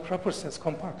sets under proper sets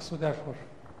compact. So therefore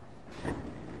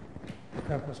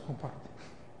it's compact.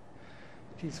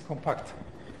 T is compact.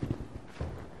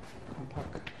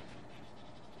 Compact.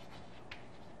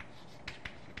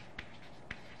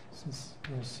 Since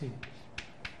rho C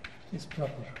is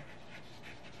proper.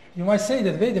 You might say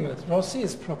that, wait a minute, rho C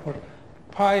is proper.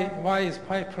 Why is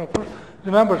pi proper?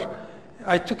 Remember,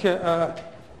 I took a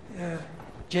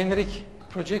generic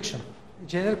projection.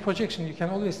 Generic projection, you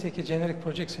can always take a generic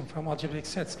projection from algebraic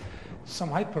sets to some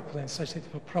hyperplane such that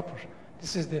it will be proper.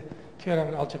 This is the theorem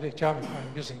in algebraic geometry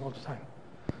I'm using all the time.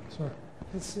 So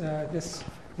this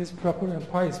is proper and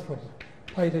pi is proper.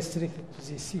 Pi restricted to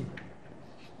ZC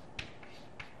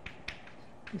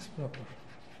is proper.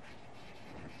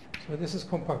 So this is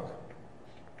compact.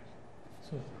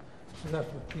 So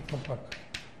therefore T compact.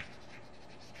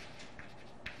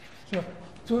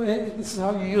 So this is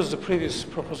how you use the previous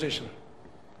proposition.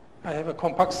 I have a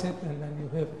compact set, and then you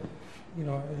have,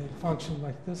 a function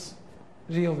like this,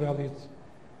 real valued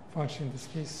function in this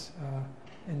case,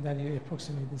 and then you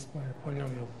approximate this by a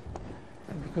polynomial.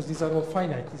 And because these are all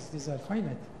finite, these are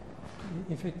finite.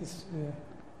 In fact,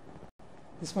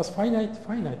 this was finite,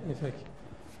 in fact,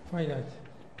 finite.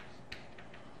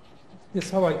 This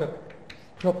is how I got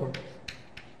proper.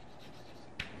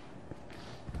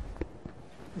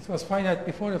 It was finite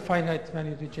before, a finite when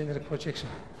you do generic projection.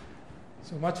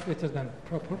 So much better than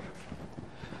proper.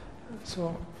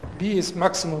 So B is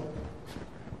maximum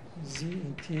Z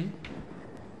in T.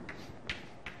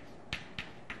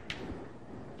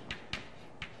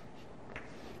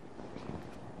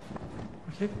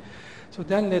 Okay. So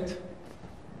then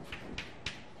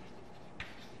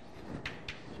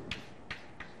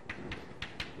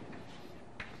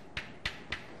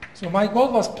so my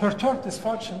goal was perturb this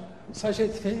function such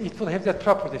that it will have that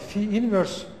property. Phi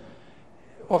inverse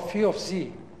of phi of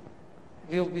Z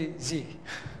will be Z.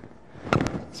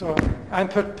 So I'm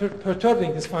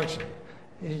perturbing this function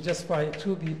just by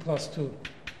 2B plus 2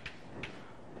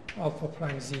 alpha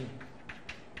prime Z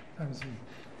times Z.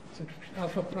 So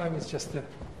alpha prime is just a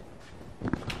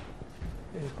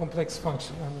complex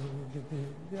function.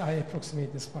 I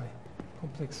approximate this by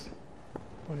complex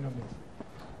polynomial.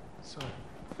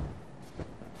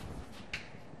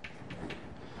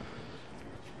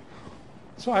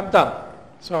 So I'm done.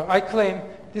 So I claim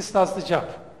this does the job.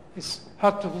 It's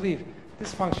hard to believe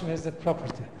this function has that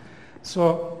property.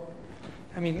 So,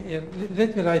 I mean,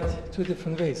 let me write two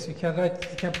different ways. You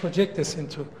can project this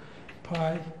into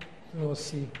pi rho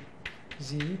C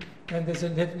Z, and there's a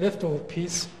leftover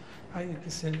piece.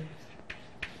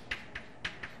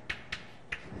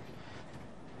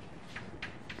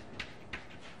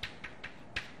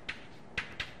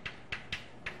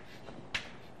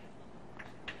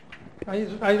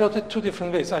 I wrote it two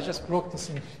different ways. I just broke this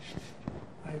in.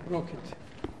 I broke it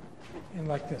in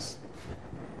like this.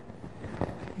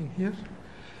 In here.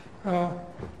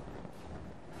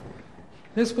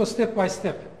 Let's go step by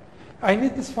step. I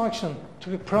need this function to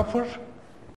be proper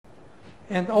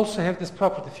and also have this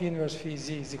property, phi inverse phi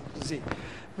Z is equal to Z.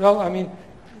 Well, I mean,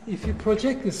 if you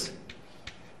project this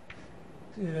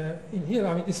in here,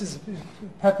 I mean, this is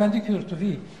perpendicular to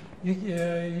V.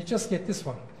 You just get this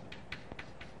one.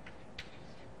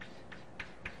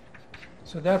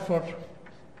 So therefore,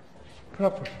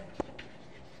 proper.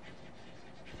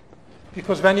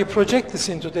 Because when you project this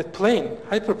into that plane,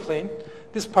 hyperplane,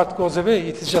 this part goes away.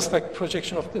 It is just like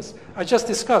projection of this. I just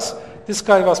discussed this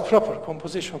guy was proper,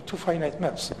 composition of two finite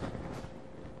maps.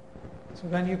 So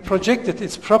when you project it,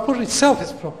 it's proper, itself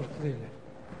is proper, clearly.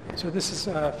 So this is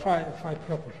phi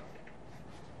proper.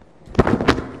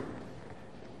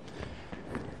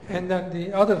 And then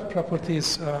the other property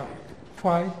is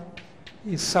phi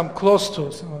is some close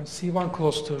to, so C1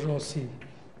 close to rho C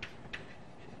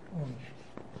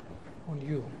on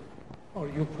U, or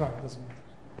U prime, doesn't matter.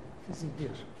 It's in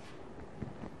here.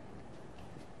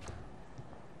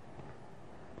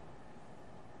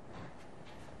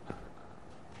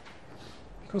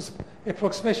 Because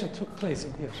approximation took place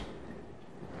in here.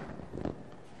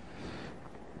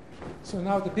 So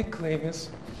now the big claim is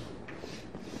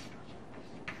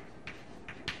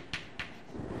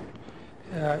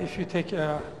if you take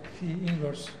phi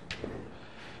inverse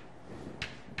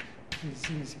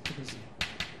z is equal to z.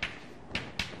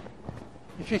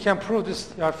 If you can prove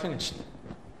this, you are finished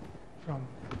from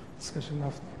discussion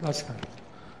of last time.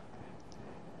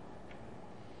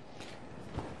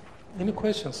 Any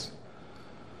questions?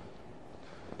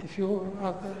 If you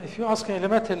ask an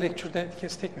elementary lecture, then it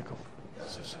gets technical.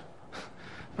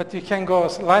 But you can go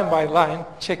line by line,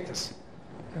 check this.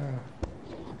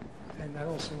 And I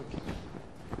also look.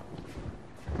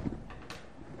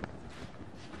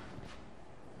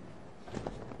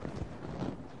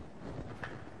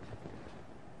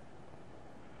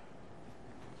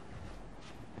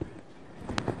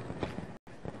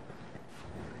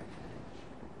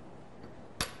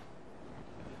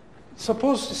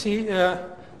 Suppose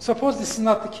this is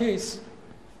not the case.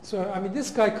 So, I mean,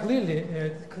 this guy clearly,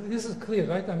 this is clear,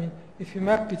 right? I mean, if you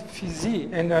map with phi z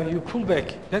and you pull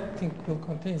back, that thing will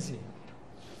contain z.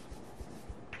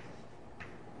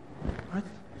 Right?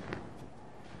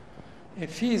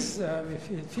 If phi is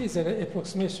an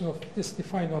approximation of this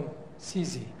defined on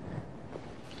cz.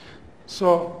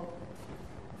 So,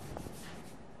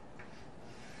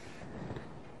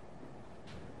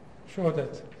 show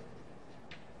that.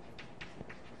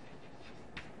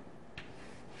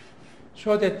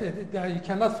 Show that you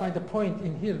cannot find a point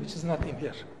in here which is not in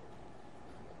here.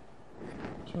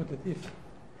 Show that if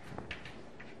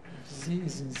z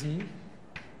is in z,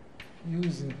 u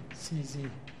is in cz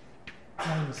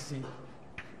minus z,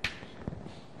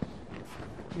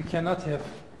 you cannot have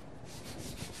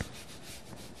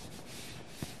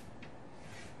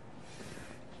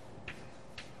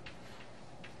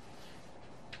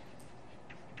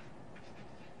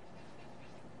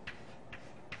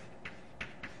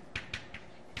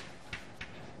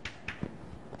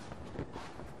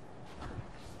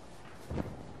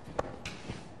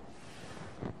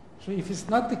So if it's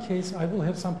not the case, I will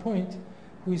have some point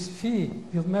who is phi,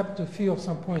 will map to phi of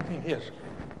some point in here.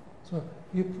 So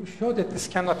you show that this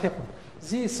cannot happen.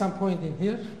 Z is some point in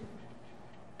here.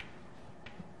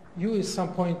 U is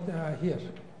some point here.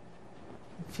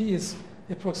 Phi is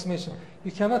approximation.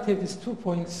 You cannot have these 2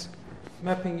 points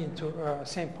mapping into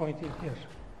same point in here.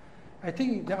 I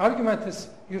think the argument is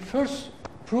you first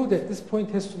prove that this point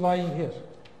has to lie in here,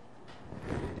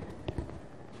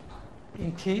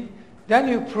 in T. Then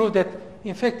you prove that,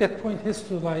 in fact, that point has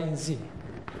to lie in Z.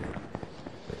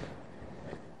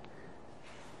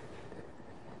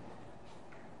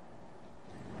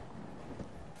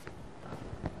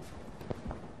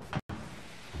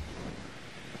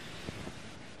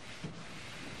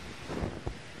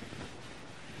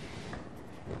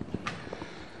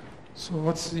 So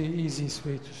what's the easiest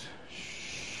way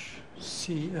to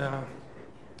see?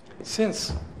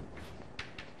 Since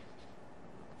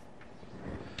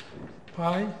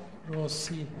pi rho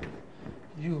c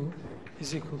u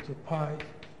is equal to pi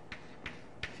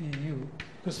phi u,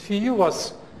 because phi u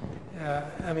was,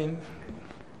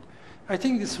 I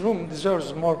think this room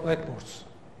deserves more blackboards,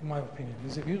 in my opinion.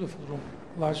 It's a beautiful room,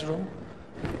 large room.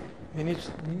 We need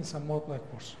some more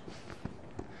blackboards.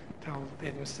 Tell the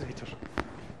administrator.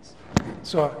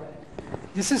 So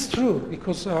this is true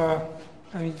because I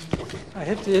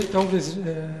have to always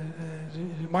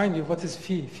remind you what is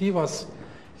phi. Phi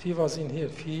was in here.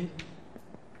 Phi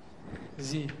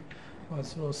z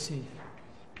was rho c.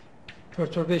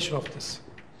 Perturbation of this.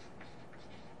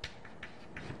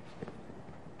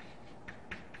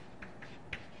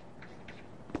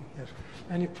 Here.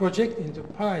 And you project into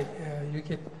pi, you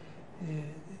get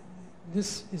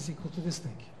this is equal to this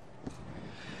thing.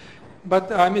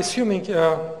 But I'm assuming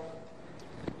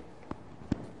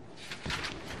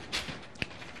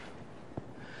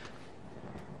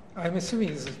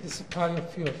this is pi of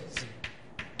phi of z.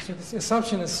 So this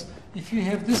assumption is if you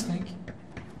have this thing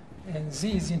and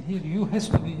z is in here, u has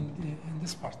to be in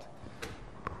this part.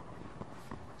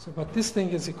 So, but this thing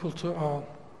is equal to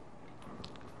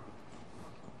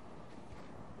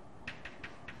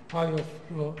pi of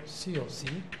rho c of z.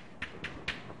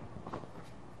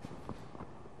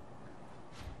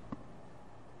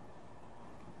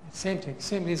 Same thing,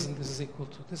 same reason this is equal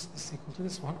to this is equal to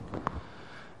this one.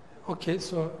 Okay,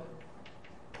 so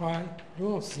pi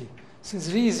rho c.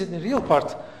 Since re is in the real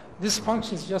part, this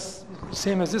function is just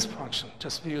same as this function,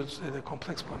 just we use the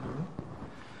complex point of view.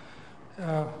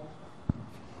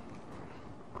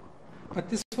 But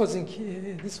this was in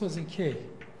K, this was in K.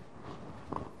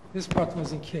 This part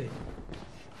was in K.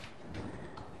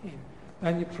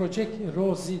 And you project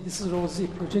rho z, this is rho z,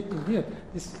 projecting here,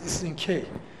 this is in K.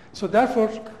 So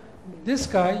therefore, this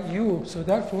guy, u, so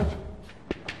therefore,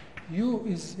 u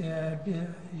is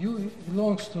u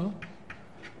belongs to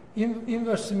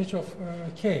inverse image of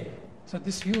k. So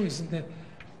this U is in the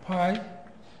pi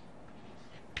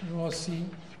rho C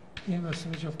inverse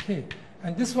image of K.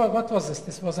 And this was, what was this?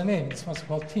 This was a name. This was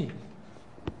called T.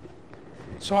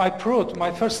 So I proved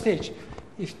my first stage.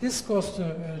 If this goes to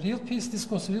a real piece, this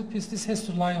goes to real piece, this has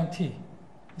to lie on T.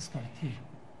 This guy, T.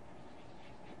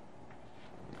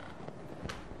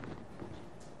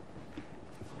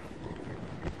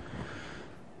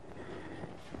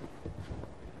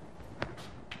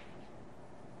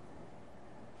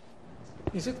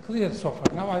 Is it clear so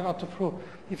far? Now I want to prove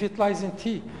if it lies in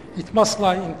T, it must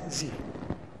lie in Z.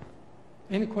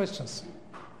 Any questions?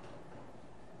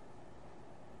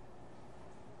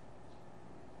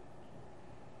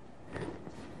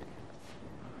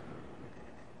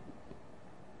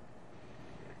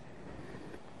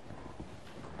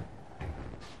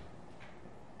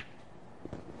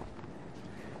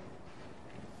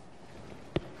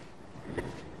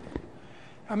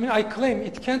 I mean, I claim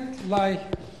it can't lie.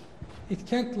 It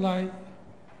can't lie.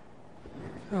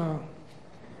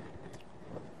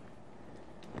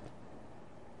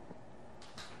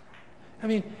 I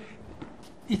mean,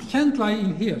 it can't lie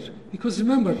in here because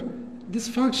remember, this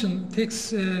function takes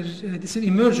this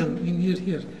immersion in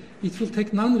here. It will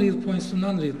take non-real points to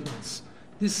non-real points.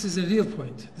 This is a real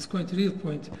point. This is going to real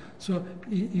point. So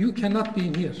you cannot be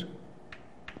in here.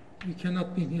 You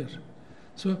cannot be in here.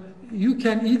 So you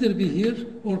can either be here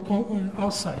or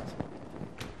outside.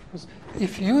 Because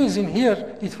if U is in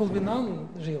here, it will be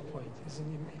non-real point.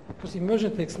 Because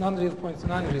immersion takes non-real points to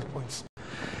non-real points.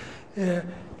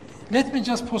 Let me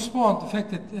just postpone the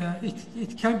fact that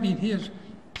it can be in here.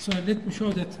 So let me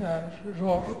show that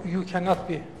rho U cannot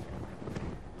be.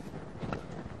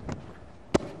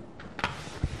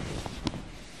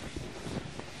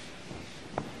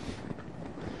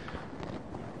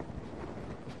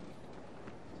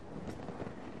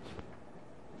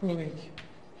 Proving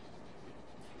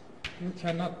U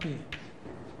cannot be.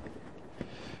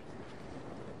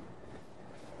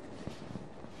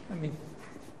 I mean,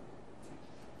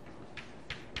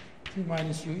 T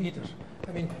minus U either.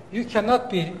 I mean, you cannot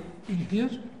be in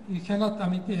here. You cannot, I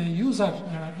mean, U's are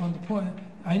on the point.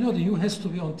 I know the U has to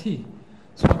be on T.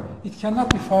 So it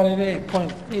cannot be far away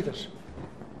point either.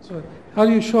 So how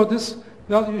do you show this?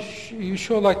 Well, you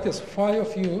show like this, phi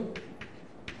of U.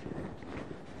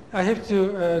 I have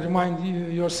to remind you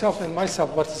yourself and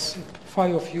myself what's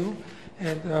phi of U.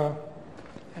 And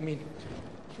I mean,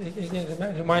 again,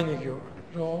 reminding you,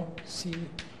 rho C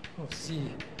of Z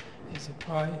is a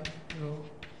pi rho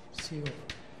C of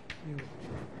U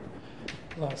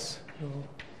plus rho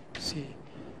C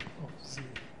of Z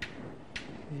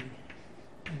V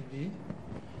and V.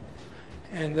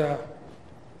 And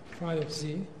phi of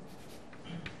Z,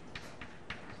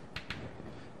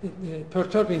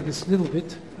 perturbing this little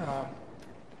bit,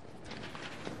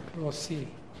 rho C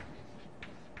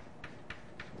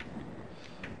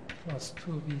plus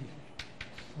 2V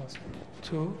plus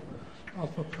 2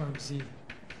 alpha prime Z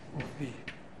of V.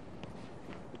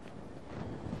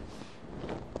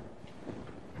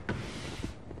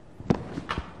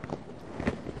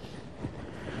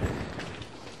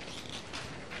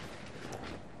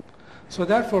 So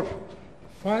therefore,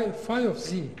 phi of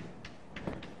Z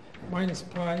minus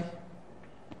pi,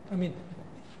 I mean,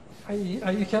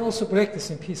 you can also break this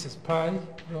in pieces, pi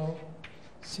rho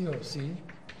C of Z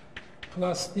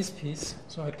plus this piece.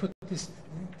 So I put these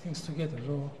things together,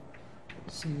 rho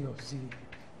C of Z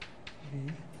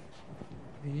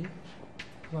V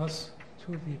plus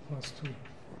 2V plus 2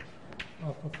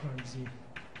 alpha prime Z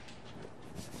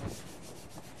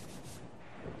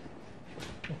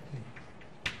of V.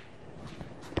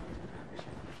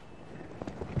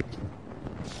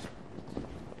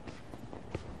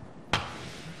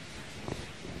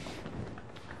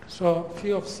 So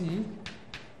phi of C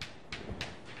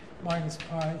minus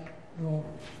pi rho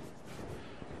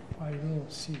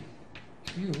C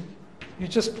U, you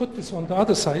just put this on the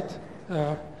other side,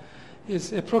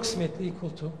 is approximately equal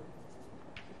to.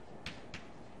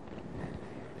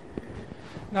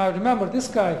 Now remember, this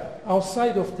guy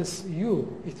outside of this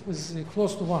U, it was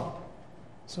close to 1.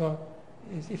 So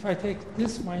if I take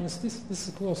this minus this, this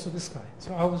is close to this guy.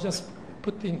 So I will just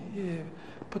put that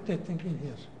thing in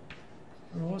here.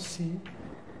 Rho C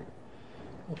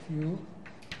of U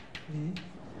V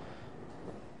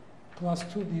plus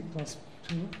 2V plus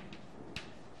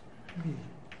 2V.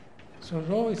 So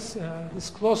rho is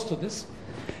close to this.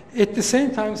 At the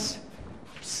same time,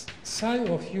 psi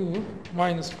of U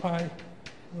minus pi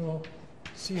rho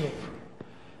C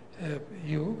of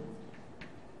U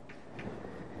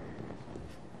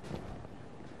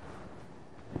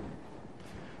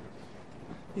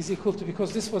is equal to,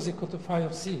 because this was equal to phi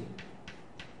of Z.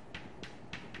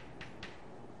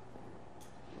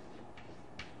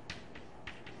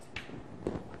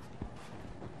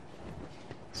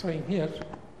 So in here,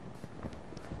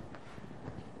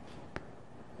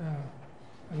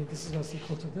 I mean, this is just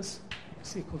equal to this.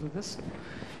 It's equal to this.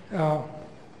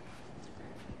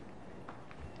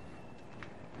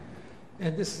 And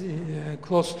this is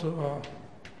close to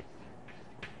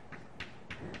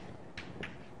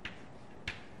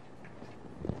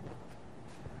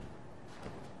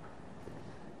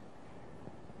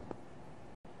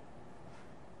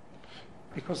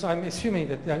because I'm assuming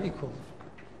that they are equal.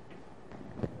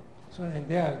 So and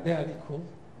they are equal.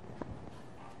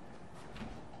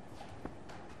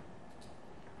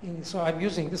 So I'm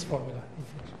using this formula in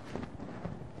here.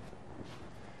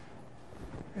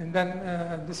 And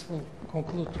then this will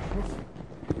conclude the proof.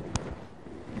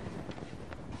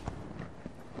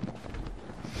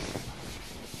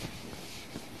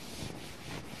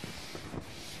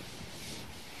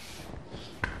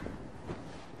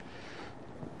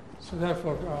 So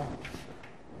therefore,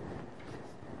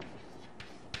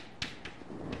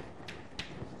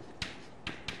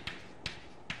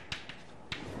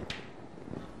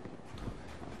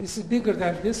 this is bigger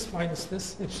than this minus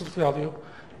this absolute value,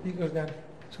 bigger than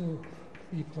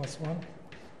 2b plus 1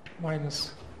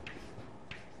 minus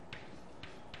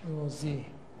rho z,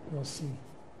 rho c,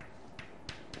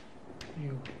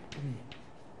 u,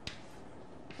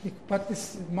 v. But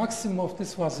this maximum of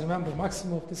this was, remember,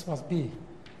 maximum of this was b.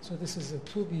 So this is a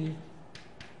 2b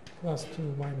plus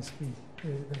 2 minus b,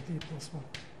 greater than b plus 1.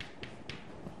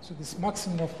 So this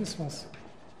maximum of this was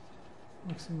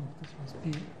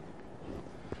b.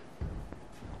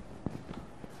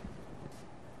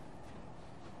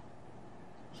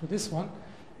 So this one,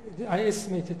 I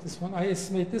estimated this one. I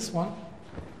estimate this one,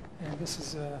 and this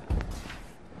is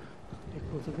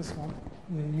equal to this one,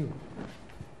 u.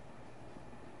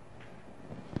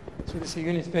 So this is a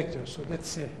unit vector. So let's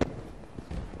say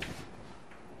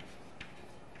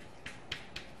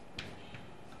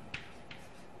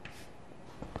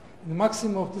the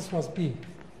maximum of this was b.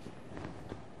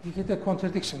 You get a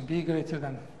contradiction, b greater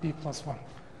than b plus 1.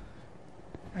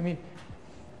 I mean,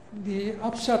 the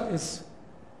upshot is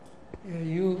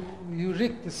you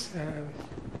rig this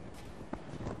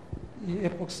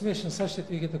approximation such that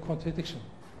you get a contradiction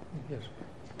in here.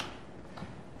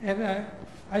 And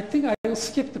I think I will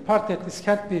skip the part that this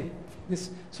can't be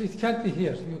this, so it can't be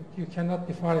here. You cannot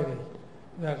be far away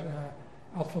where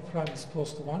alpha prime is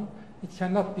close to 1. It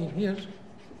cannot be in here.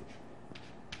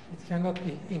 It cannot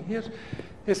be in here.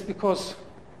 That's because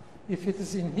if it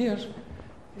is in here,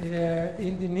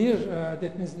 in the near,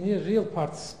 that means near real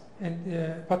parts, and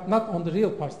but not on the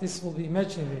real parts. This will be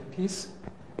imaginary piece.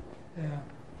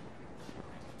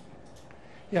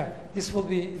 Yeah, this will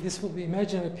be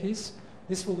imaginary piece.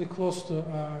 This will be close to,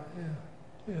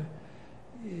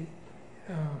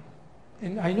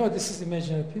 and I know this is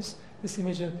imaginary piece. This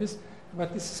imaginary piece,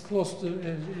 but this is close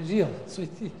to real. So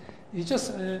you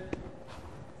just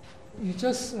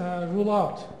rule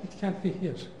out it can't be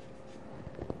here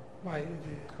by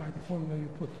the formula you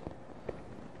put.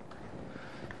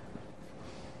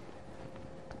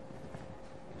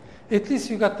 At least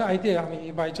you got the idea. I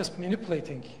mean, by just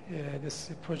manipulating this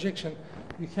projection,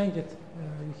 you can get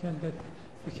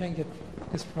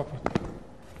this property.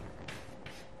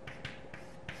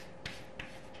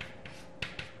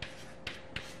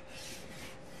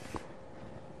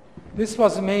 This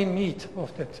was the main meat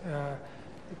of that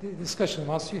discussion.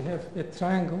 Once you have that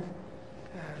triangle,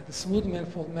 the smooth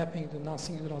manifold mapping to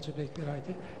non-singular algebraic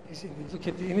variety, is if you look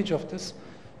at the image of this,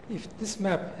 if this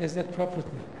map has that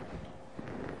property,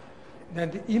 then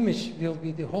the image will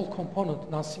be the whole component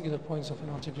non-singular points of an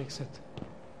algebraic set.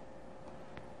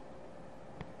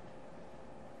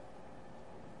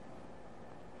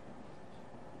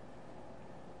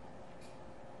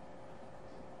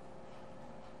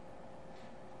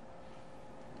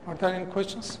 Are there any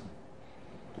questions?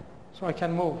 So I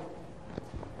can move.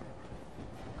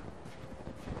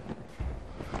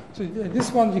 So this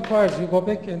one requires you go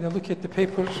back and look at the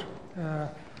paper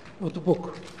or the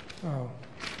book.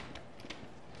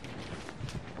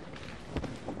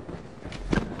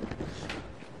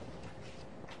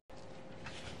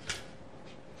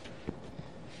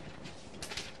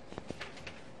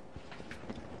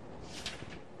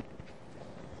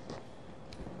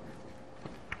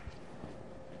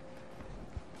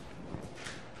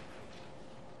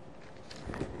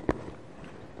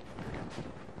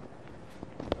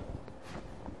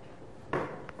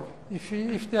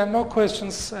 If there are no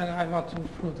questions, and I want to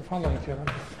prove the following theorem.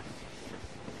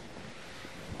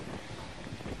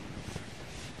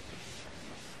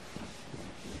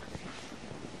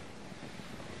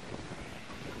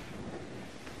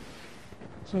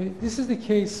 So this is the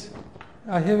case.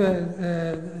 I have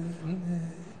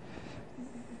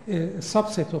a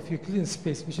subset of Euclidean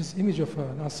space, which is image of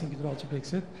a non-singular algebraic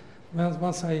set.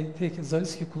 Once I take a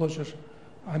Zariski closure,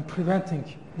 I'm preventing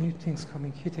new things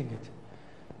hitting it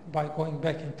by going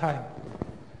back in time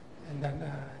and then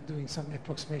doing some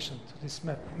approximation to this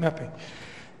mapping.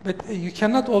 But you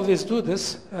cannot always do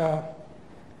this.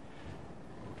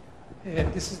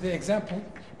 This is the example.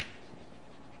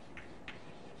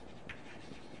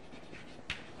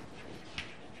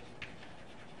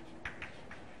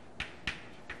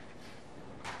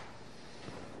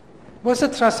 What's a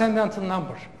transcendental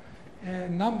number? A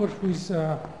number whose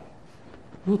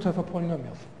root of a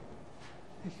polynomial.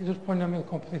 A polynomial,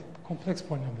 complex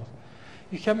polynomial.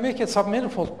 You can make a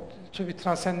submanifold to be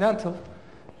transcendental,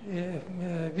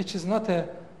 which is not a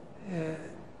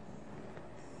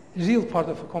real part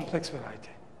of a complex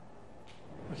variety.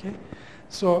 Okay?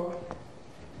 So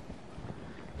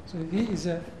V is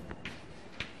a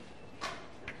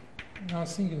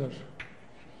non-singular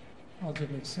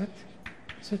algebraic set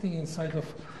sitting inside of,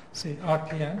 say,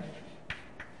 RPN.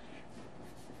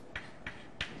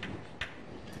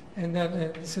 And then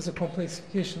this is a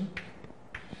complexification.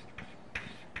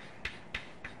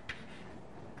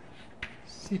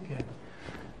 CPN.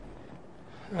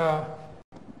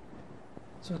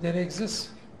 So there exists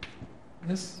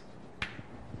this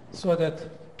so that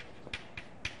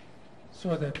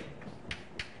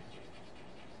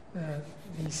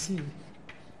VC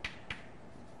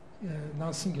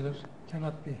non-singular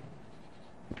cannot be.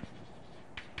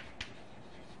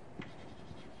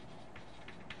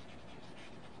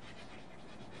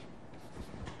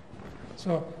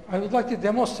 So I would like to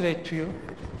demonstrate to you.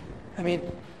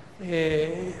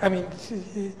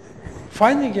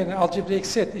 Finding an algebraic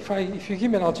set. If you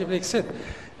give me an algebraic set,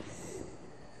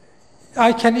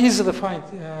 I can easily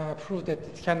prove that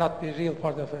it cannot be a real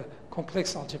part of a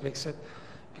complex algebraic set,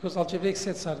 because algebraic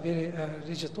sets are very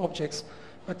rigid objects.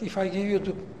 But if I give you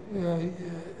the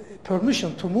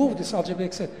permission to move this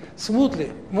algebraic set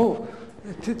smoothly,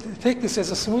 take this as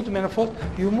a smooth manifold,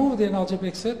 you move the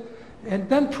algebraic set, and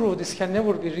then prove this can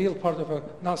never be real part of a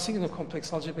non-singular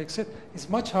complex algebraic set, is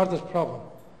much harder problem.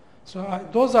 So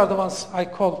those are the ones I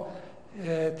call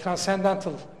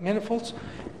transcendental manifolds.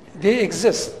 They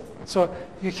exist. So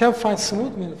you can find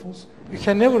smooth manifolds. You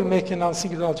can never make a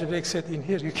non-singular algebraic set in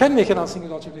here. You can make a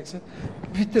non-singular algebraic set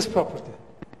with this property.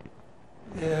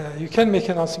 You can make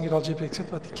a non-singular algebraic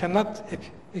set, but it cannot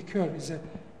occur as a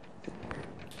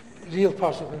real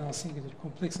part of a non-singular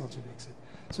complex algebraic set.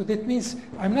 So that means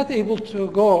I'm not able to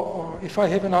go, if I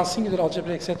have a non-singular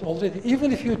algebraic set already,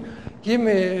 even if you give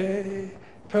me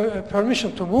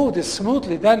permission to move this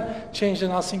smoothly, then change the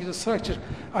non-singular structure,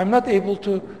 I'm not able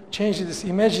to change these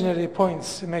imaginary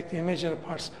points to make the imaginary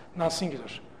parts non-singular.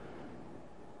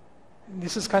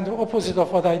 This is kind of opposite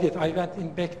of what I did. I went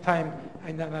in back time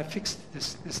and then I fixed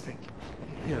this thing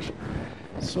here.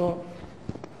 So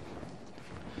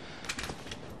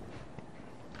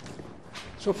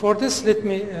for this, let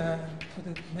me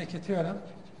make a theorem.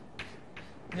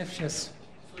 FGS.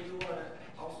 So you are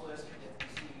also asking that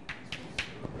VC is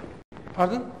non-singular?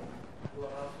 Pardon? You are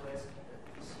also asking that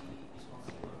VC is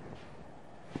non-singular?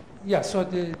 Yeah, so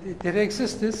there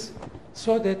exists this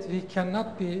so that we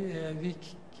cannot be,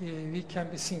 we can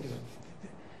be singular.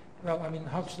 Well,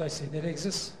 how should I say? There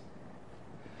exists.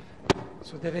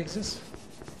 So there exists.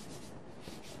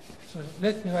 So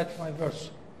let me write my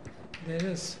words. There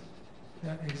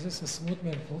exists a smooth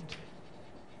manifold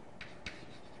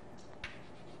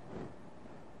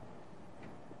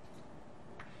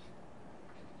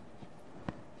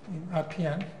in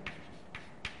RPN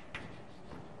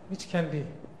which can be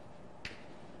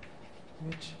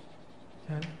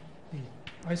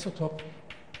isotope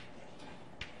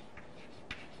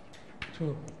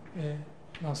to a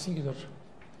non-singular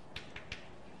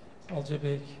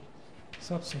algebraic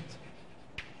subset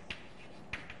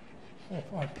of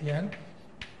RPN,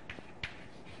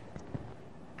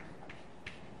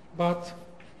 but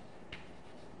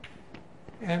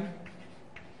M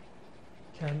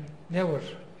can never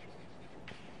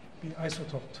be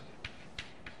isotoped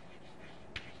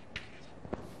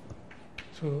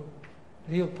to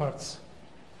real part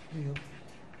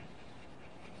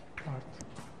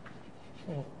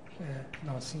of a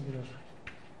non-singular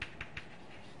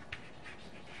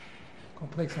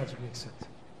complex algebraic set.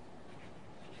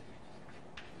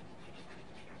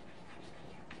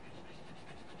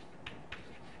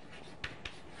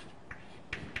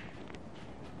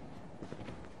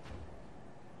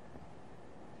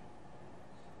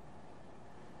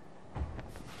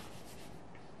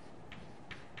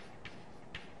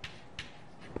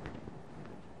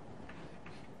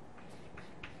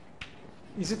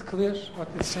 Is it clear what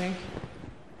it's saying?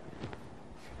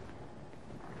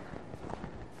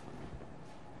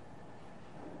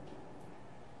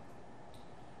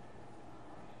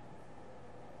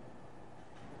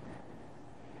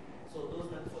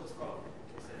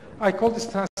 I call this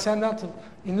transcendental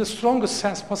in the strongest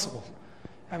sense possible.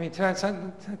 I mean,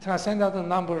 transcendental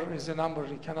number is a number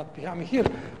it cannot be. I mean, here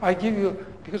I give you,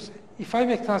 because if I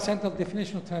make transcendental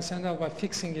definition of transcendental by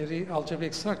fixing a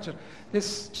algebraic structure,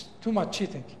 this is too much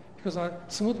cheating, because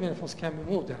smooth manifolds can be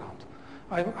moved around.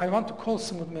 I want to call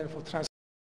smooth manifold transcendental.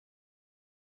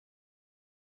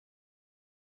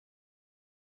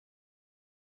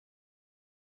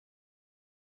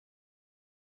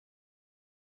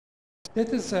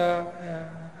 That is,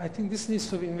 I think this needs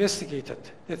to be investigated.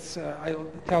 That's, I will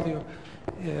tell you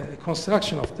a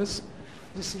construction of this.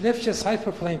 This Lefschetz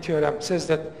hyperplane theorem says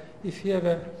that if you have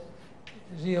a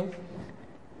real,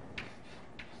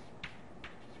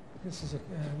 this is a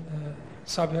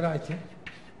subvariety,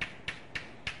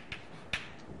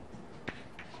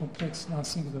 complex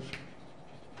non-singular,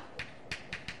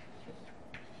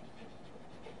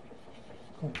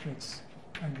 complex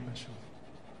n-dimensional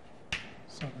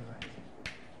subvariety.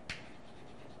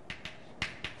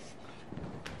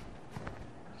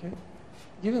 Okay.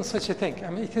 Given such a thing, I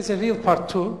mean, it has a real part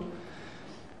too.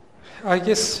 I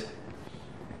guess,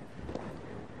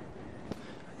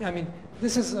 I mean,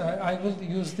 this is, I will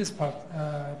use this part,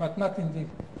 but not in the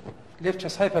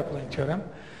Lefschetz hyperplane theorem,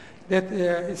 that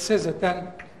it says that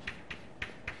then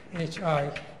HI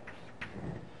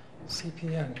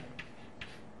CPN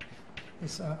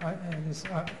is this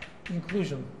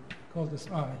inclusion, called this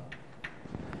I.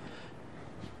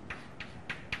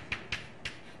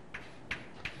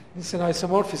 This is an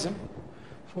isomorphism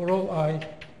for all I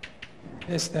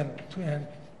less than 2n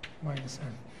minus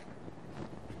n.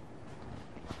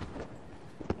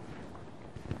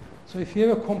 So if you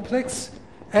have a complex,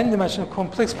 n-dimensional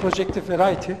complex projective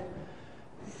variety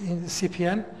in the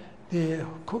CPN, the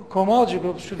cohomology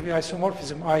group should be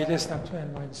isomorphism I less than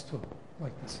 2n minus 2,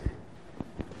 like this.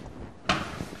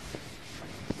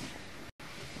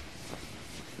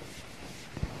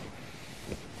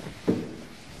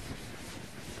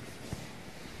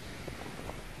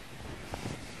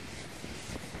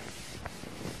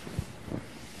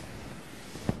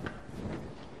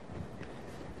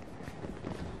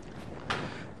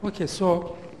 Okay,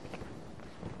 so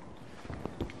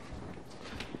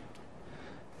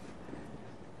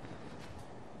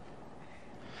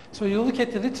you look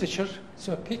at the literature,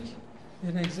 so pick,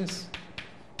 it exists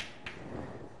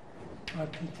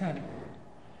RP10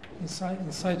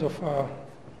 inside of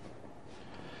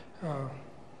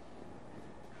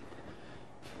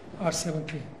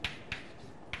R17.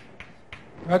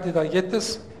 Where did I get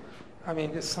this? I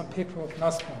mean, there's some paper of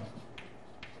Nussbaum.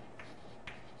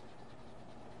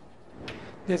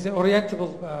 There's an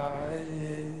orientable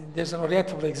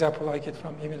example I get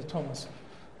from Emil Thomas.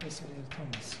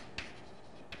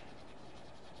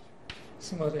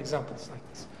 Similar examples like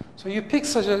this. So you pick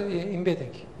such an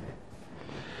embedding.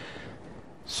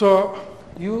 So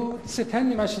it's a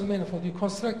 10-dimensional manifold. You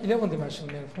construct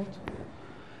 11-dimensional manifold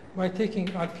by taking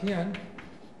RPN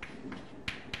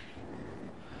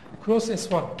cross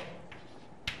S1.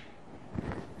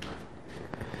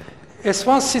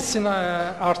 S1 sits in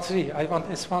R3. I want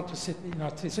S1 to sit in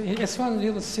R3. So S1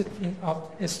 really sits in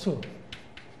S2.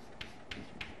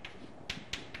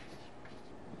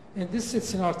 And this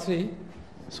sits in R3.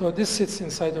 So this sits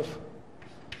inside of,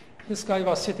 this guy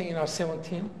was sitting in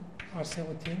R17 cross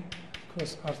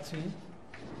R3.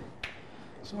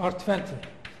 So R20.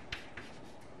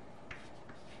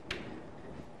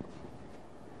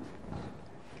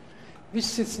 Which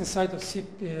sits inside of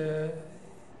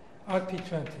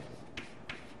RP20.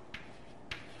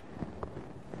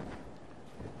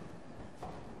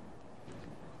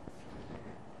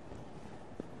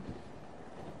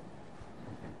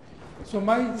 So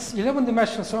my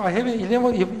 11-dimensional, so I have an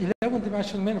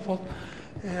 11-dimensional manifold,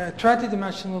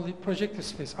 20-dimensional projective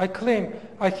space. I claim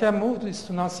I can move this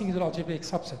to non-singular algebraic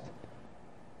subset.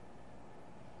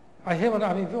 I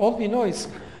mean, all we know is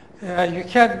you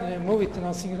can move it to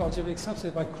non-singular algebraic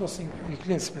subset by crossing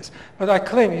Euclidean space. But I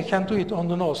claim you can do it on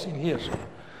the nose in here.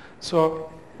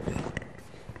 So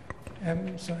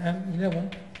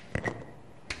M11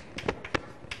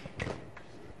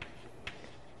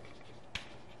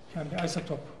 can be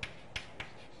isotope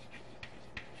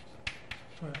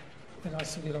to an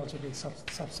non-singular algebraic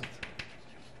subset.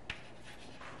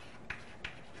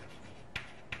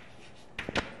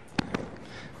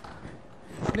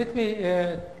 Let me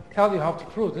tell you how to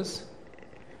prove this.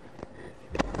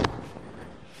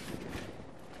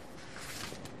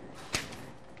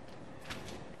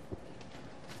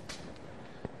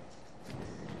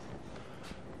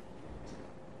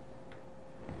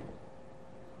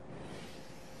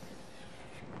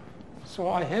 So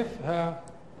I have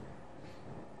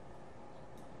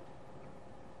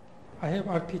I have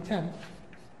RP10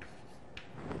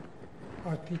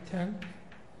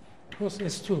 cross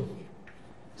S2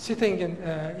 sitting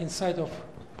inside of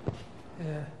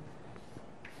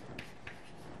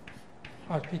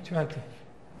RP20.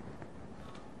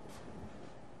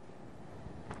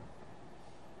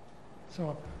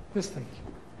 So this thing.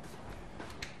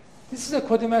 This is a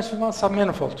codimensional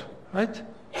submanifold, right?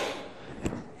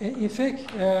 In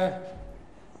fact,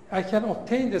 I can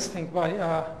obtain this thing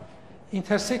by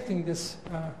intersecting this.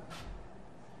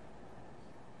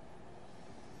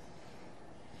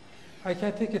 I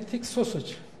can take a thick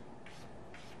sausage.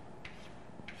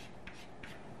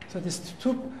 So these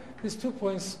two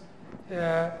points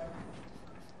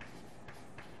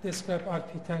describe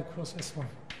RP10 cross S1.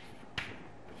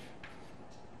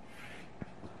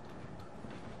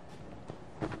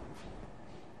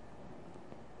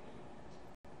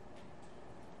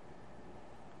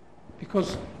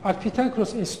 Because RP10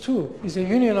 cross S2 is a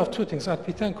union of two things,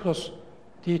 RP10 cross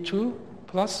D2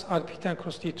 plus RP10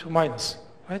 cross D2 minus,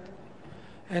 right?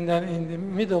 And then in the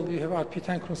middle, you have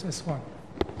RP10 cross S1.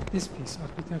 This piece,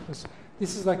 RP10 cross.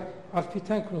 This is like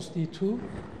RP10 cross D2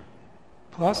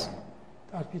 plus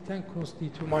RP10 cross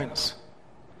D2 minus.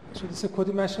 So this is a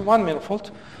codimension 1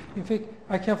 manifold. In fact,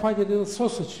 I can find a little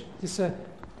sausage. This is a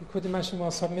codimension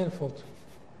 1 submanifold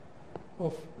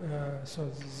of so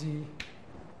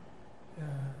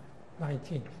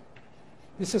Z19.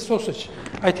 This is sausage.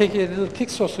 I take a little thick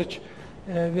sausage,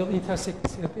 will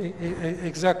intersect at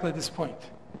exactly this point.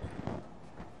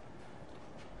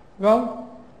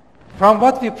 Well, from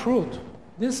what we proved,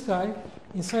 this guy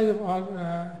inside of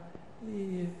our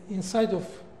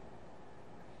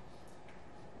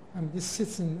this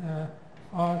sits in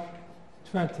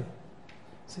R20,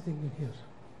 sitting in here.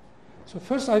 So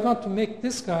first, I want to make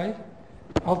this guy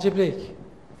algebraic.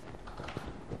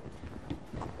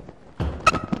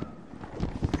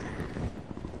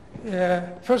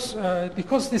 First,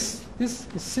 because this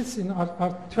sits in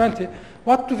R20,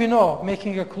 what do we know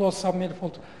making a closed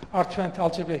submanifold R20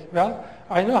 algebraic? Well,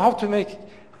 I know how to make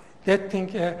that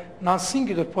thing a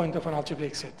non-singular point of an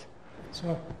algebraic set.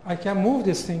 So I can move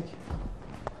this thing.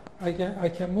 I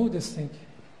can move this thing.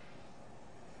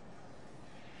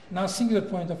 Non-singular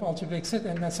point of algebraic set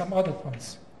and then some other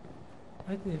points.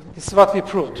 Right? This is what we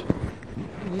proved.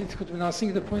 It could be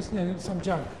non-singular points and some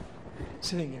junk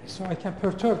sitting here. So I can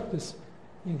perturb this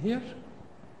in here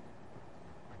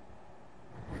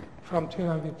from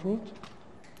theorem we proved.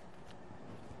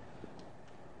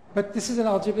 But this is an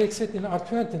algebraic set in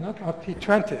R20, not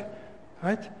RP20,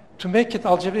 right? To make it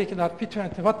algebraic in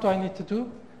RP20, what do I need to do?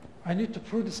 I need to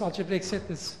prove this algebraic set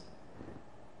is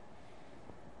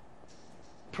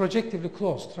projectively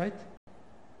closed, right?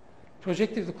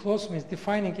 Projectively closed means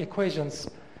defining equations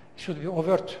should be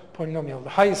overt polynomial. The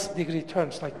highest degree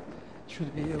terms like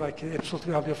should be like absolute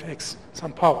value of x,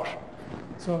 some power.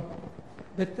 So,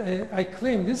 but I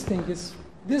claim this thing is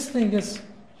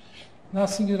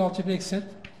non-singular algebraic set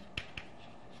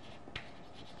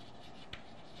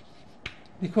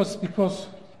because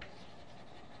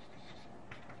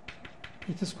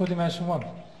it is codimension 1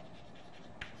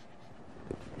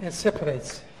 and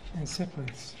separates.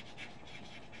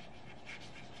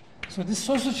 So this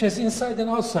sausage has inside and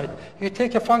outside. You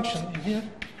take a function here,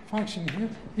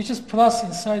 which is plus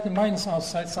inside and minus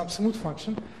outside, some smooth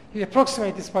function. You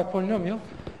approximate this by polynomial,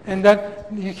 and then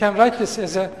you can write this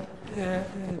as a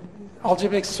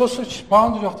algebraic sausage,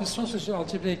 boundary of the sausage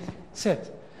algebraic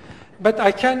set. But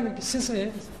I can, since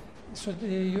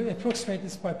you approximate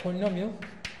this by polynomial,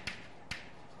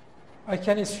 I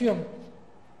can assume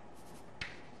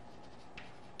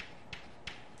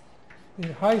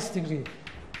the highest degree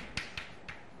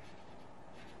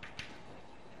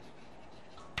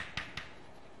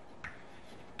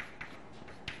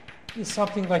is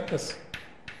something like this.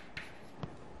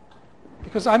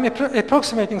 Because I'm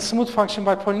approximating smooth function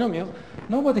by polynomial,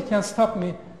 nobody can stop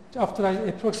me after I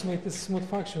approximate this smooth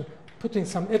function, putting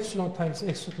some epsilon times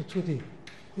x to the 2d.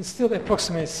 It still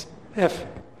approximates f,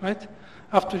 right?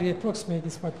 After you approximate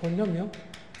this by polynomial,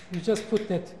 you just put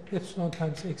that epsilon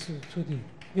times x to the 2d.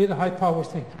 Very high power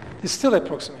thing. It still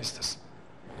approximates this.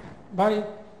 By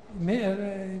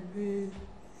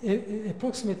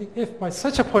approximating f by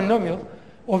such a polynomial,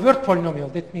 overt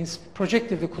polynomial, that means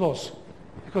projectively close,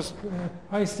 because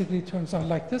highest degree terms are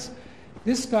like this.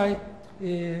 This guy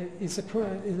this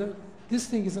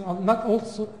thing is not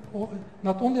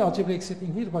only algebraic set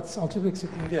in here, but it's algebraic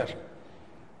set in there.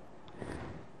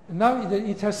 And now the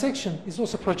intersection is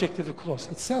also projectively close.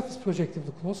 Itself is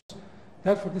projectively close.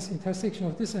 Therefore, this intersection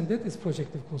of this and that is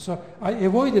projectively close. So I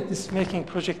avoided this making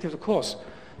projectively close,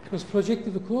 because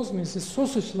projectively close means the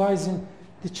sausage lies in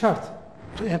the chart.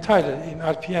 to entirely in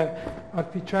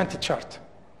RP20 chart.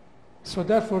 So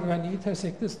therefore, when you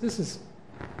intersect this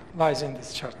lies in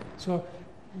this chart. So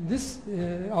this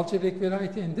algebraic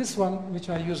variety and this one, which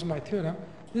I use in my theorem,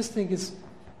 this thing is,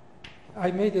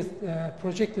 I made a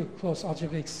projective closed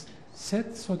algebraic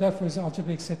set, so therefore it's an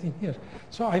algebraic set in here.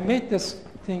 So I made this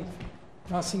thing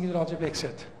a singular algebraic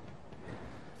set.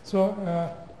 So,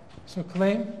 so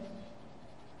claim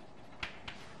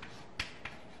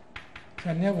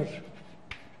can never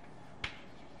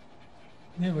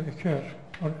occur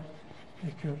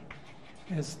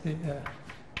as the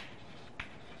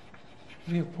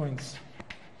real points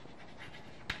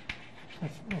of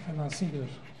a non-singular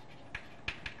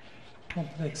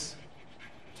complex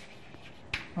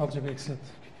algebraic set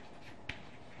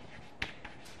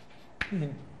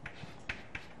in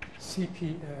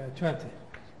CP20.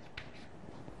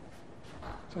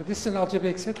 So this is an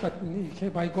algebraic set, but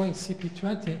by going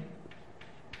CP20,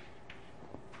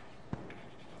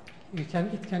 it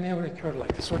can never occur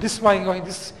like this. So this is why I'm going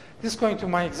this going to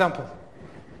my example.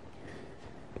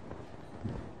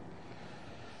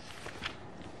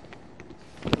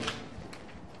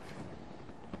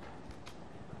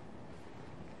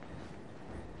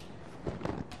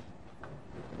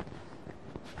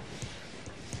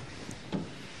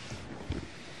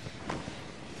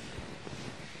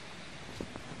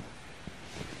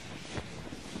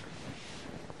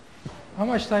 How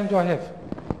much time do I have?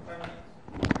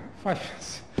 5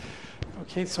 minutes.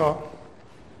 Okay, so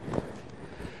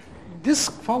this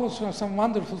follows from some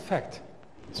wonderful fact.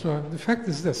 So the fact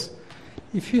is this: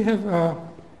 if you have a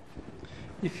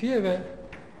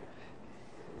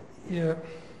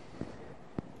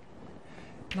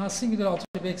non-singular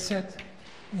algebraic set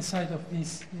inside of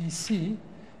VC,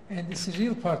 and this is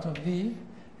real part of V,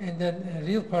 and then a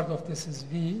real part of this is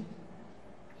V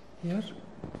here.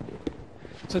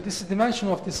 So this is dimension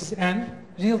of this is n,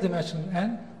 real dimension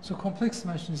n, so complex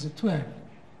dimension is a 2n.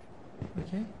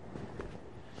 Okay?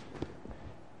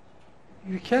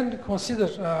 You can consider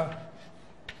a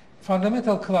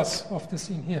fundamental class of this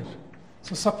in here.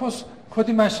 So suppose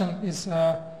codimension is,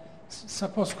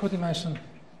 suppose codimension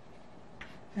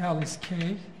L is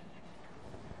K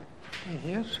in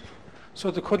here.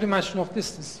 So the codimension of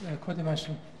this is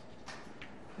codimension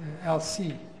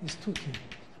LC is 2K.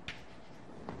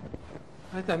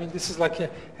 Right? I mean, this is like a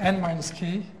n minus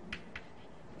k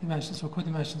dimension, so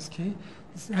codimension is k.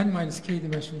 This is n minus k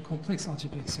dimensional complex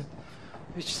algebraic set,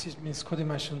 which means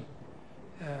codimension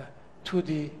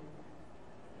 2D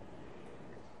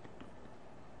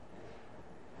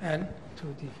n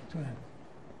 2D 2n.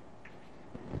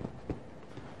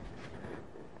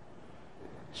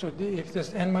 So if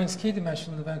there's n minus k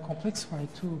dimensional, then complexify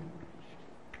 2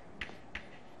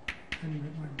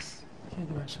 n minus k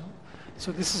dimensional.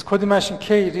 So this is codimension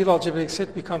k real algebraic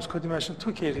set becomes codimension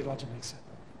 2k real algebraic set.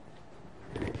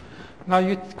 Now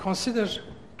you consider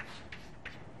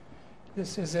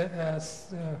this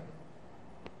as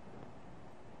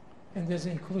and there's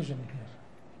an inclusion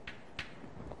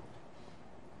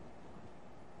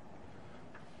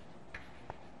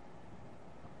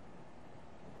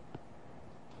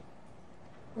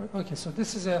here. Okay, so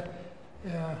this is a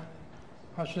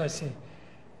how should I say?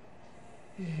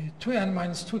 2n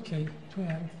minus 2k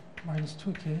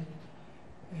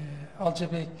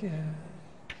algebraic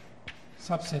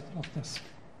subset of this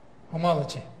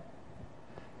homology.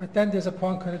 But then there's a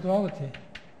Poincare duality.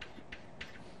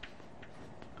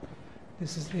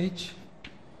 This is H,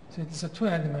 so it's a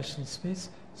 2n dimensional space.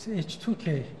 It's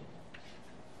H2k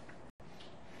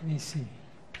VC.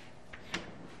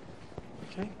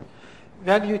 Okay.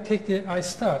 When you take the I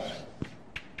star,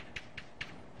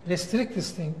 restrict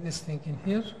this thing in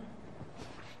here.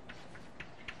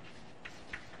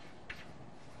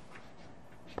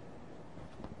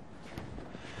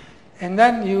 And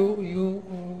then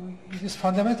this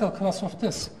fundamental class of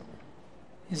this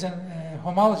is a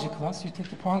homology class. You take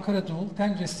the Poincare dual,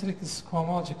 then restrict this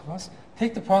homology class.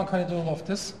 Take the Poincare dual of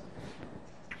this.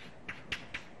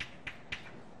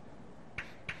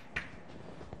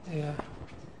 Yeah.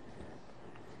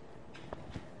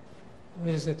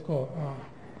 Where does it go?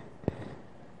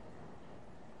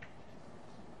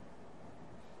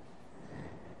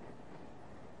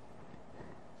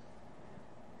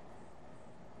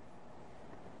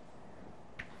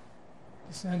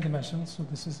 This is n dimensional, so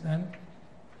this is n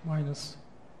minus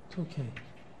 2k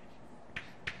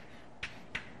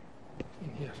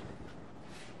in here.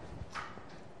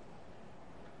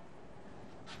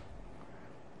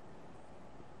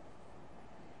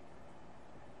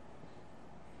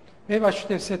 Maybe I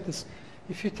should have said this.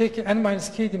 If you take an n minus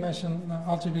k dimensional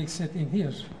algebraic set in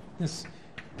here, this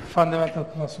fundamental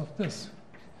class of this,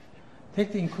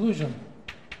 take the inclusion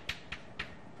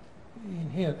in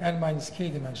here, n minus k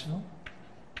dimensional,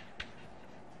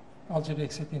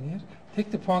 algebraic set in here, take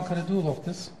the Poincare dual of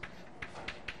this.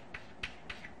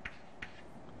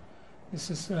 This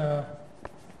is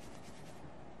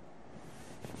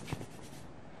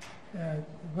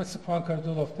what's the Poincare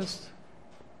dual of this?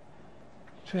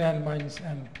 2n minus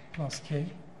n plus k.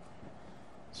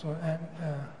 So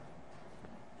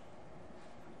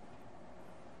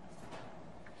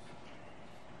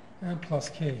n plus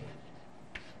k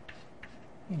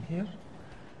in here.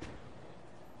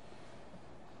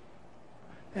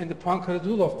 And the Poincare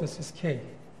dual of this is k.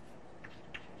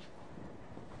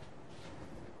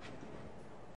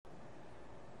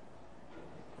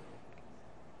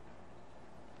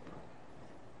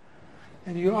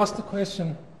 And you ask the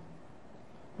question,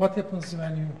 what happens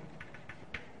when you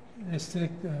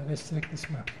restrict this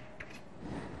map?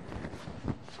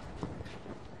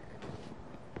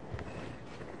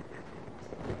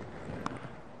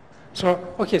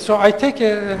 So, okay, so I take,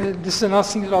 this is a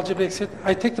non-singular algebraic set,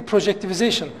 I take the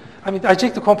projectivization, I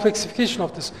take the complexification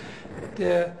of this.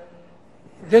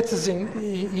 That is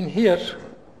in here.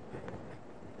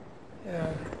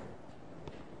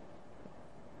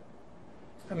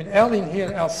 L in here,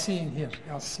 LC in here,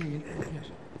 LC in here.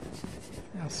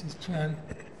 LC is 2n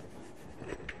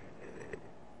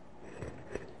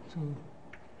to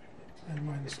n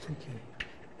minus 2k.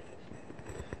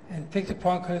 And take the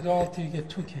Poincare duality, you get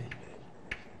 2k.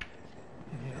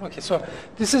 Okay, so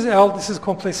this is L, this is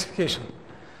complexification.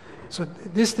 So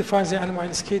this defines the n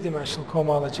minus k dimensional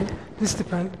cohomology. This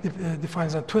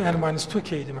defines a 2n minus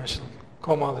 2k dimensional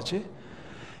cohomology.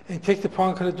 And take the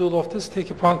Poincare dual of this, take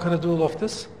a Poincare dual of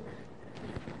this.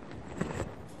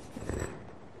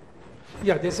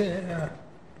 Yeah, there's a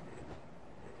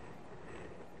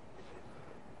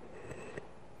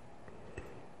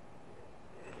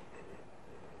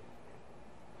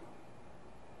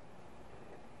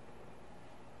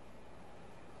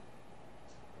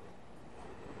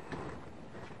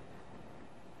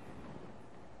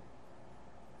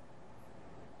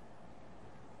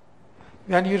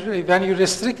when you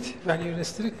restrict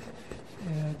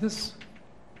this,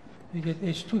 you get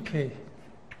H2K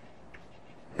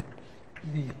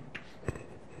D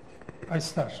I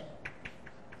star.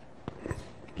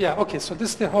 Yeah, okay, so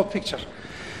this is the whole picture.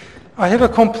 I have a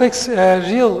complex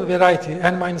real variety,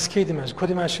 n minus k dimension,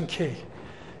 codimension k.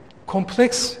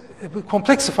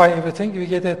 Complexify everything, you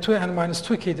get a 2n minus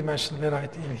 2k dimensional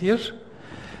variety in here.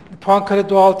 The Poincare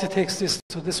duality takes this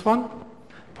to this one.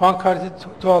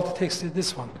 Poincare duality takes to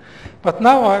this one. But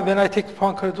now when I take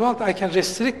Poincare duality, I can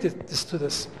restrict this to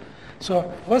this. So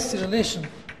what's the relation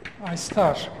I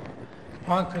star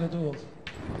Poincare dual?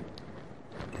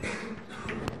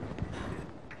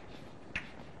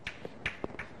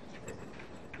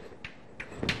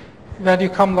 When you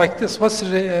come like this, what's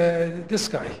this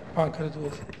guy, Poincare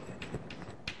dual?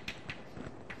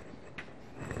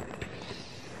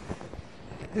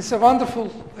 This is a wonderful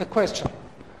question.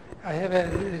 I have a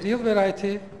real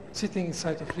variety sitting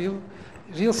inside of real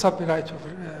subvariety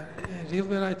of real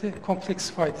variety,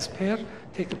 complexify this pair,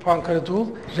 take the Poincare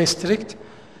dual, restrict.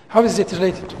 How is it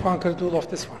related to Poincare dual of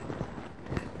this one?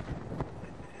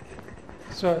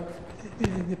 So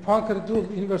the Poincare dual,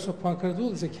 inverse of Poincare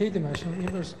dual is a k-dimensional,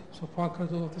 inverse of Poincare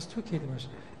dual of this 2k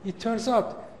dimensional. It turns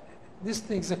out this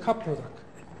thing is a cup product.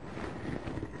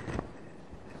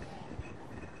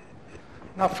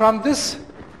 Now from this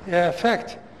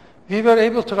fact, we were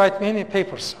able to write many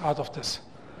papers out of this.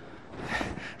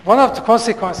 One of the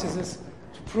consequences is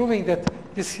proving that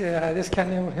this can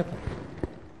never happen.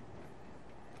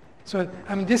 So,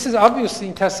 this is obviously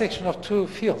intersection of two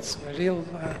fields, real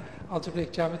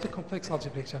algebraic geometry, complex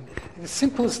algebraic geometry. The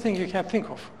simplest thing you can think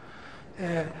of.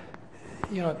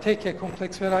 Take a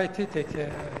complex variety, take a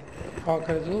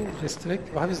Poincare dual,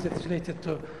 restrict. How is that related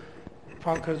to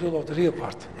Poincare dual of the real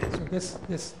part? So this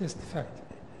is the fact.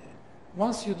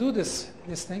 Once you do this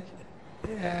thing,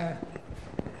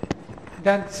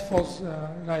 then it falls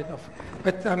right off.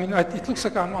 But it looks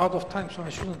like I'm out of time, so I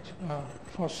shouldn't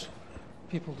force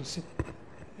people to sit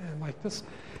like this.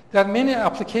 There are many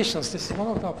applications. This is one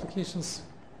of the applications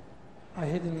I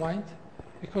had in mind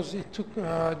because it took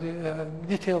the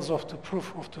details of the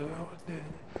proof of the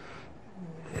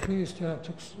previous theorem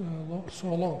took so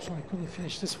long, so I couldn't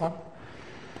finish this one.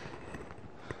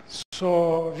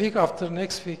 So week after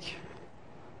next week,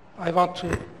 I want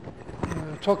to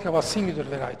talk about singular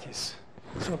varieties.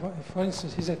 So for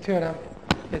instance, here's a theorem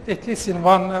that at least in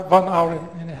one hour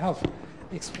and a half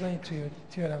explain to you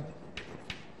the theorem.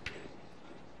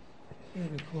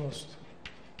 Very closed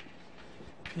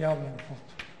PL manifold.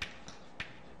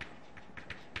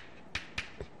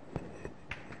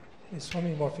 is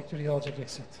homeomorphic to real algebraic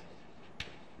set.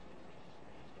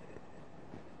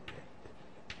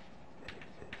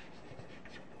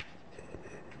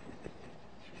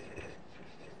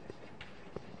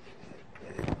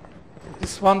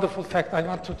 This wonderful fact, I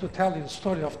wanted to tell you the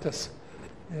story of this.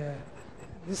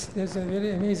 There's a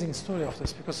very amazing story of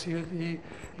this, because you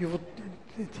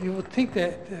would think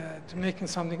that to making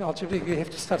something algebraic, you have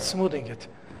to start smoothing it.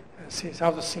 See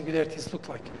how the singularities look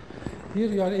like. Here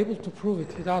you are able to prove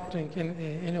it without doing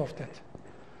any of that.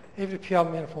 Every PL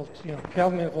manifold,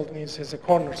 PL manifold means has a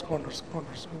corners,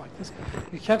 like this.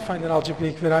 You can't find an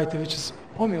algebraic variety which is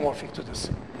homeomorphic to this.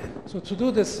 So to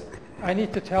do this, I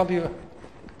need to tell you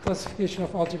classification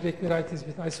of algebraic varieties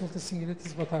with isolated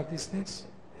singularities. What are these things?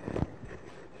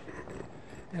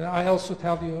 And I also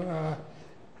tell you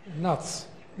nuts.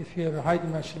 If you have a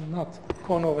high-dimensional nut,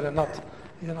 cone over a nut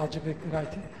is an algebraic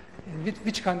variety. And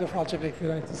which kind of algebraic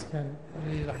varieties can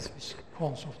realize which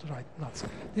cones of the right nuts?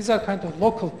 These are kind of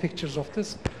local pictures of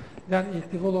this. Then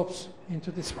it develops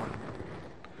into this one.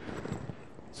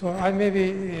 So I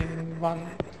maybe in one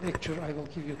lecture I will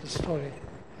give you the story.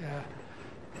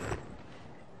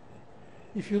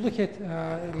 If you look at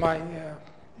my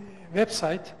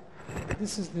website,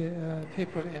 this is the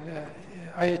paper in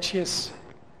IHS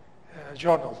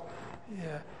journal.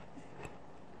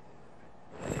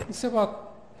 It's about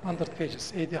 100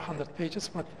 pages, 80, 100 pages,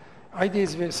 but idea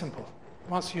is very simple.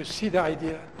 Once you see the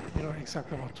idea, you know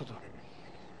exactly what to do.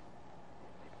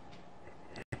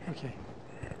 Okay.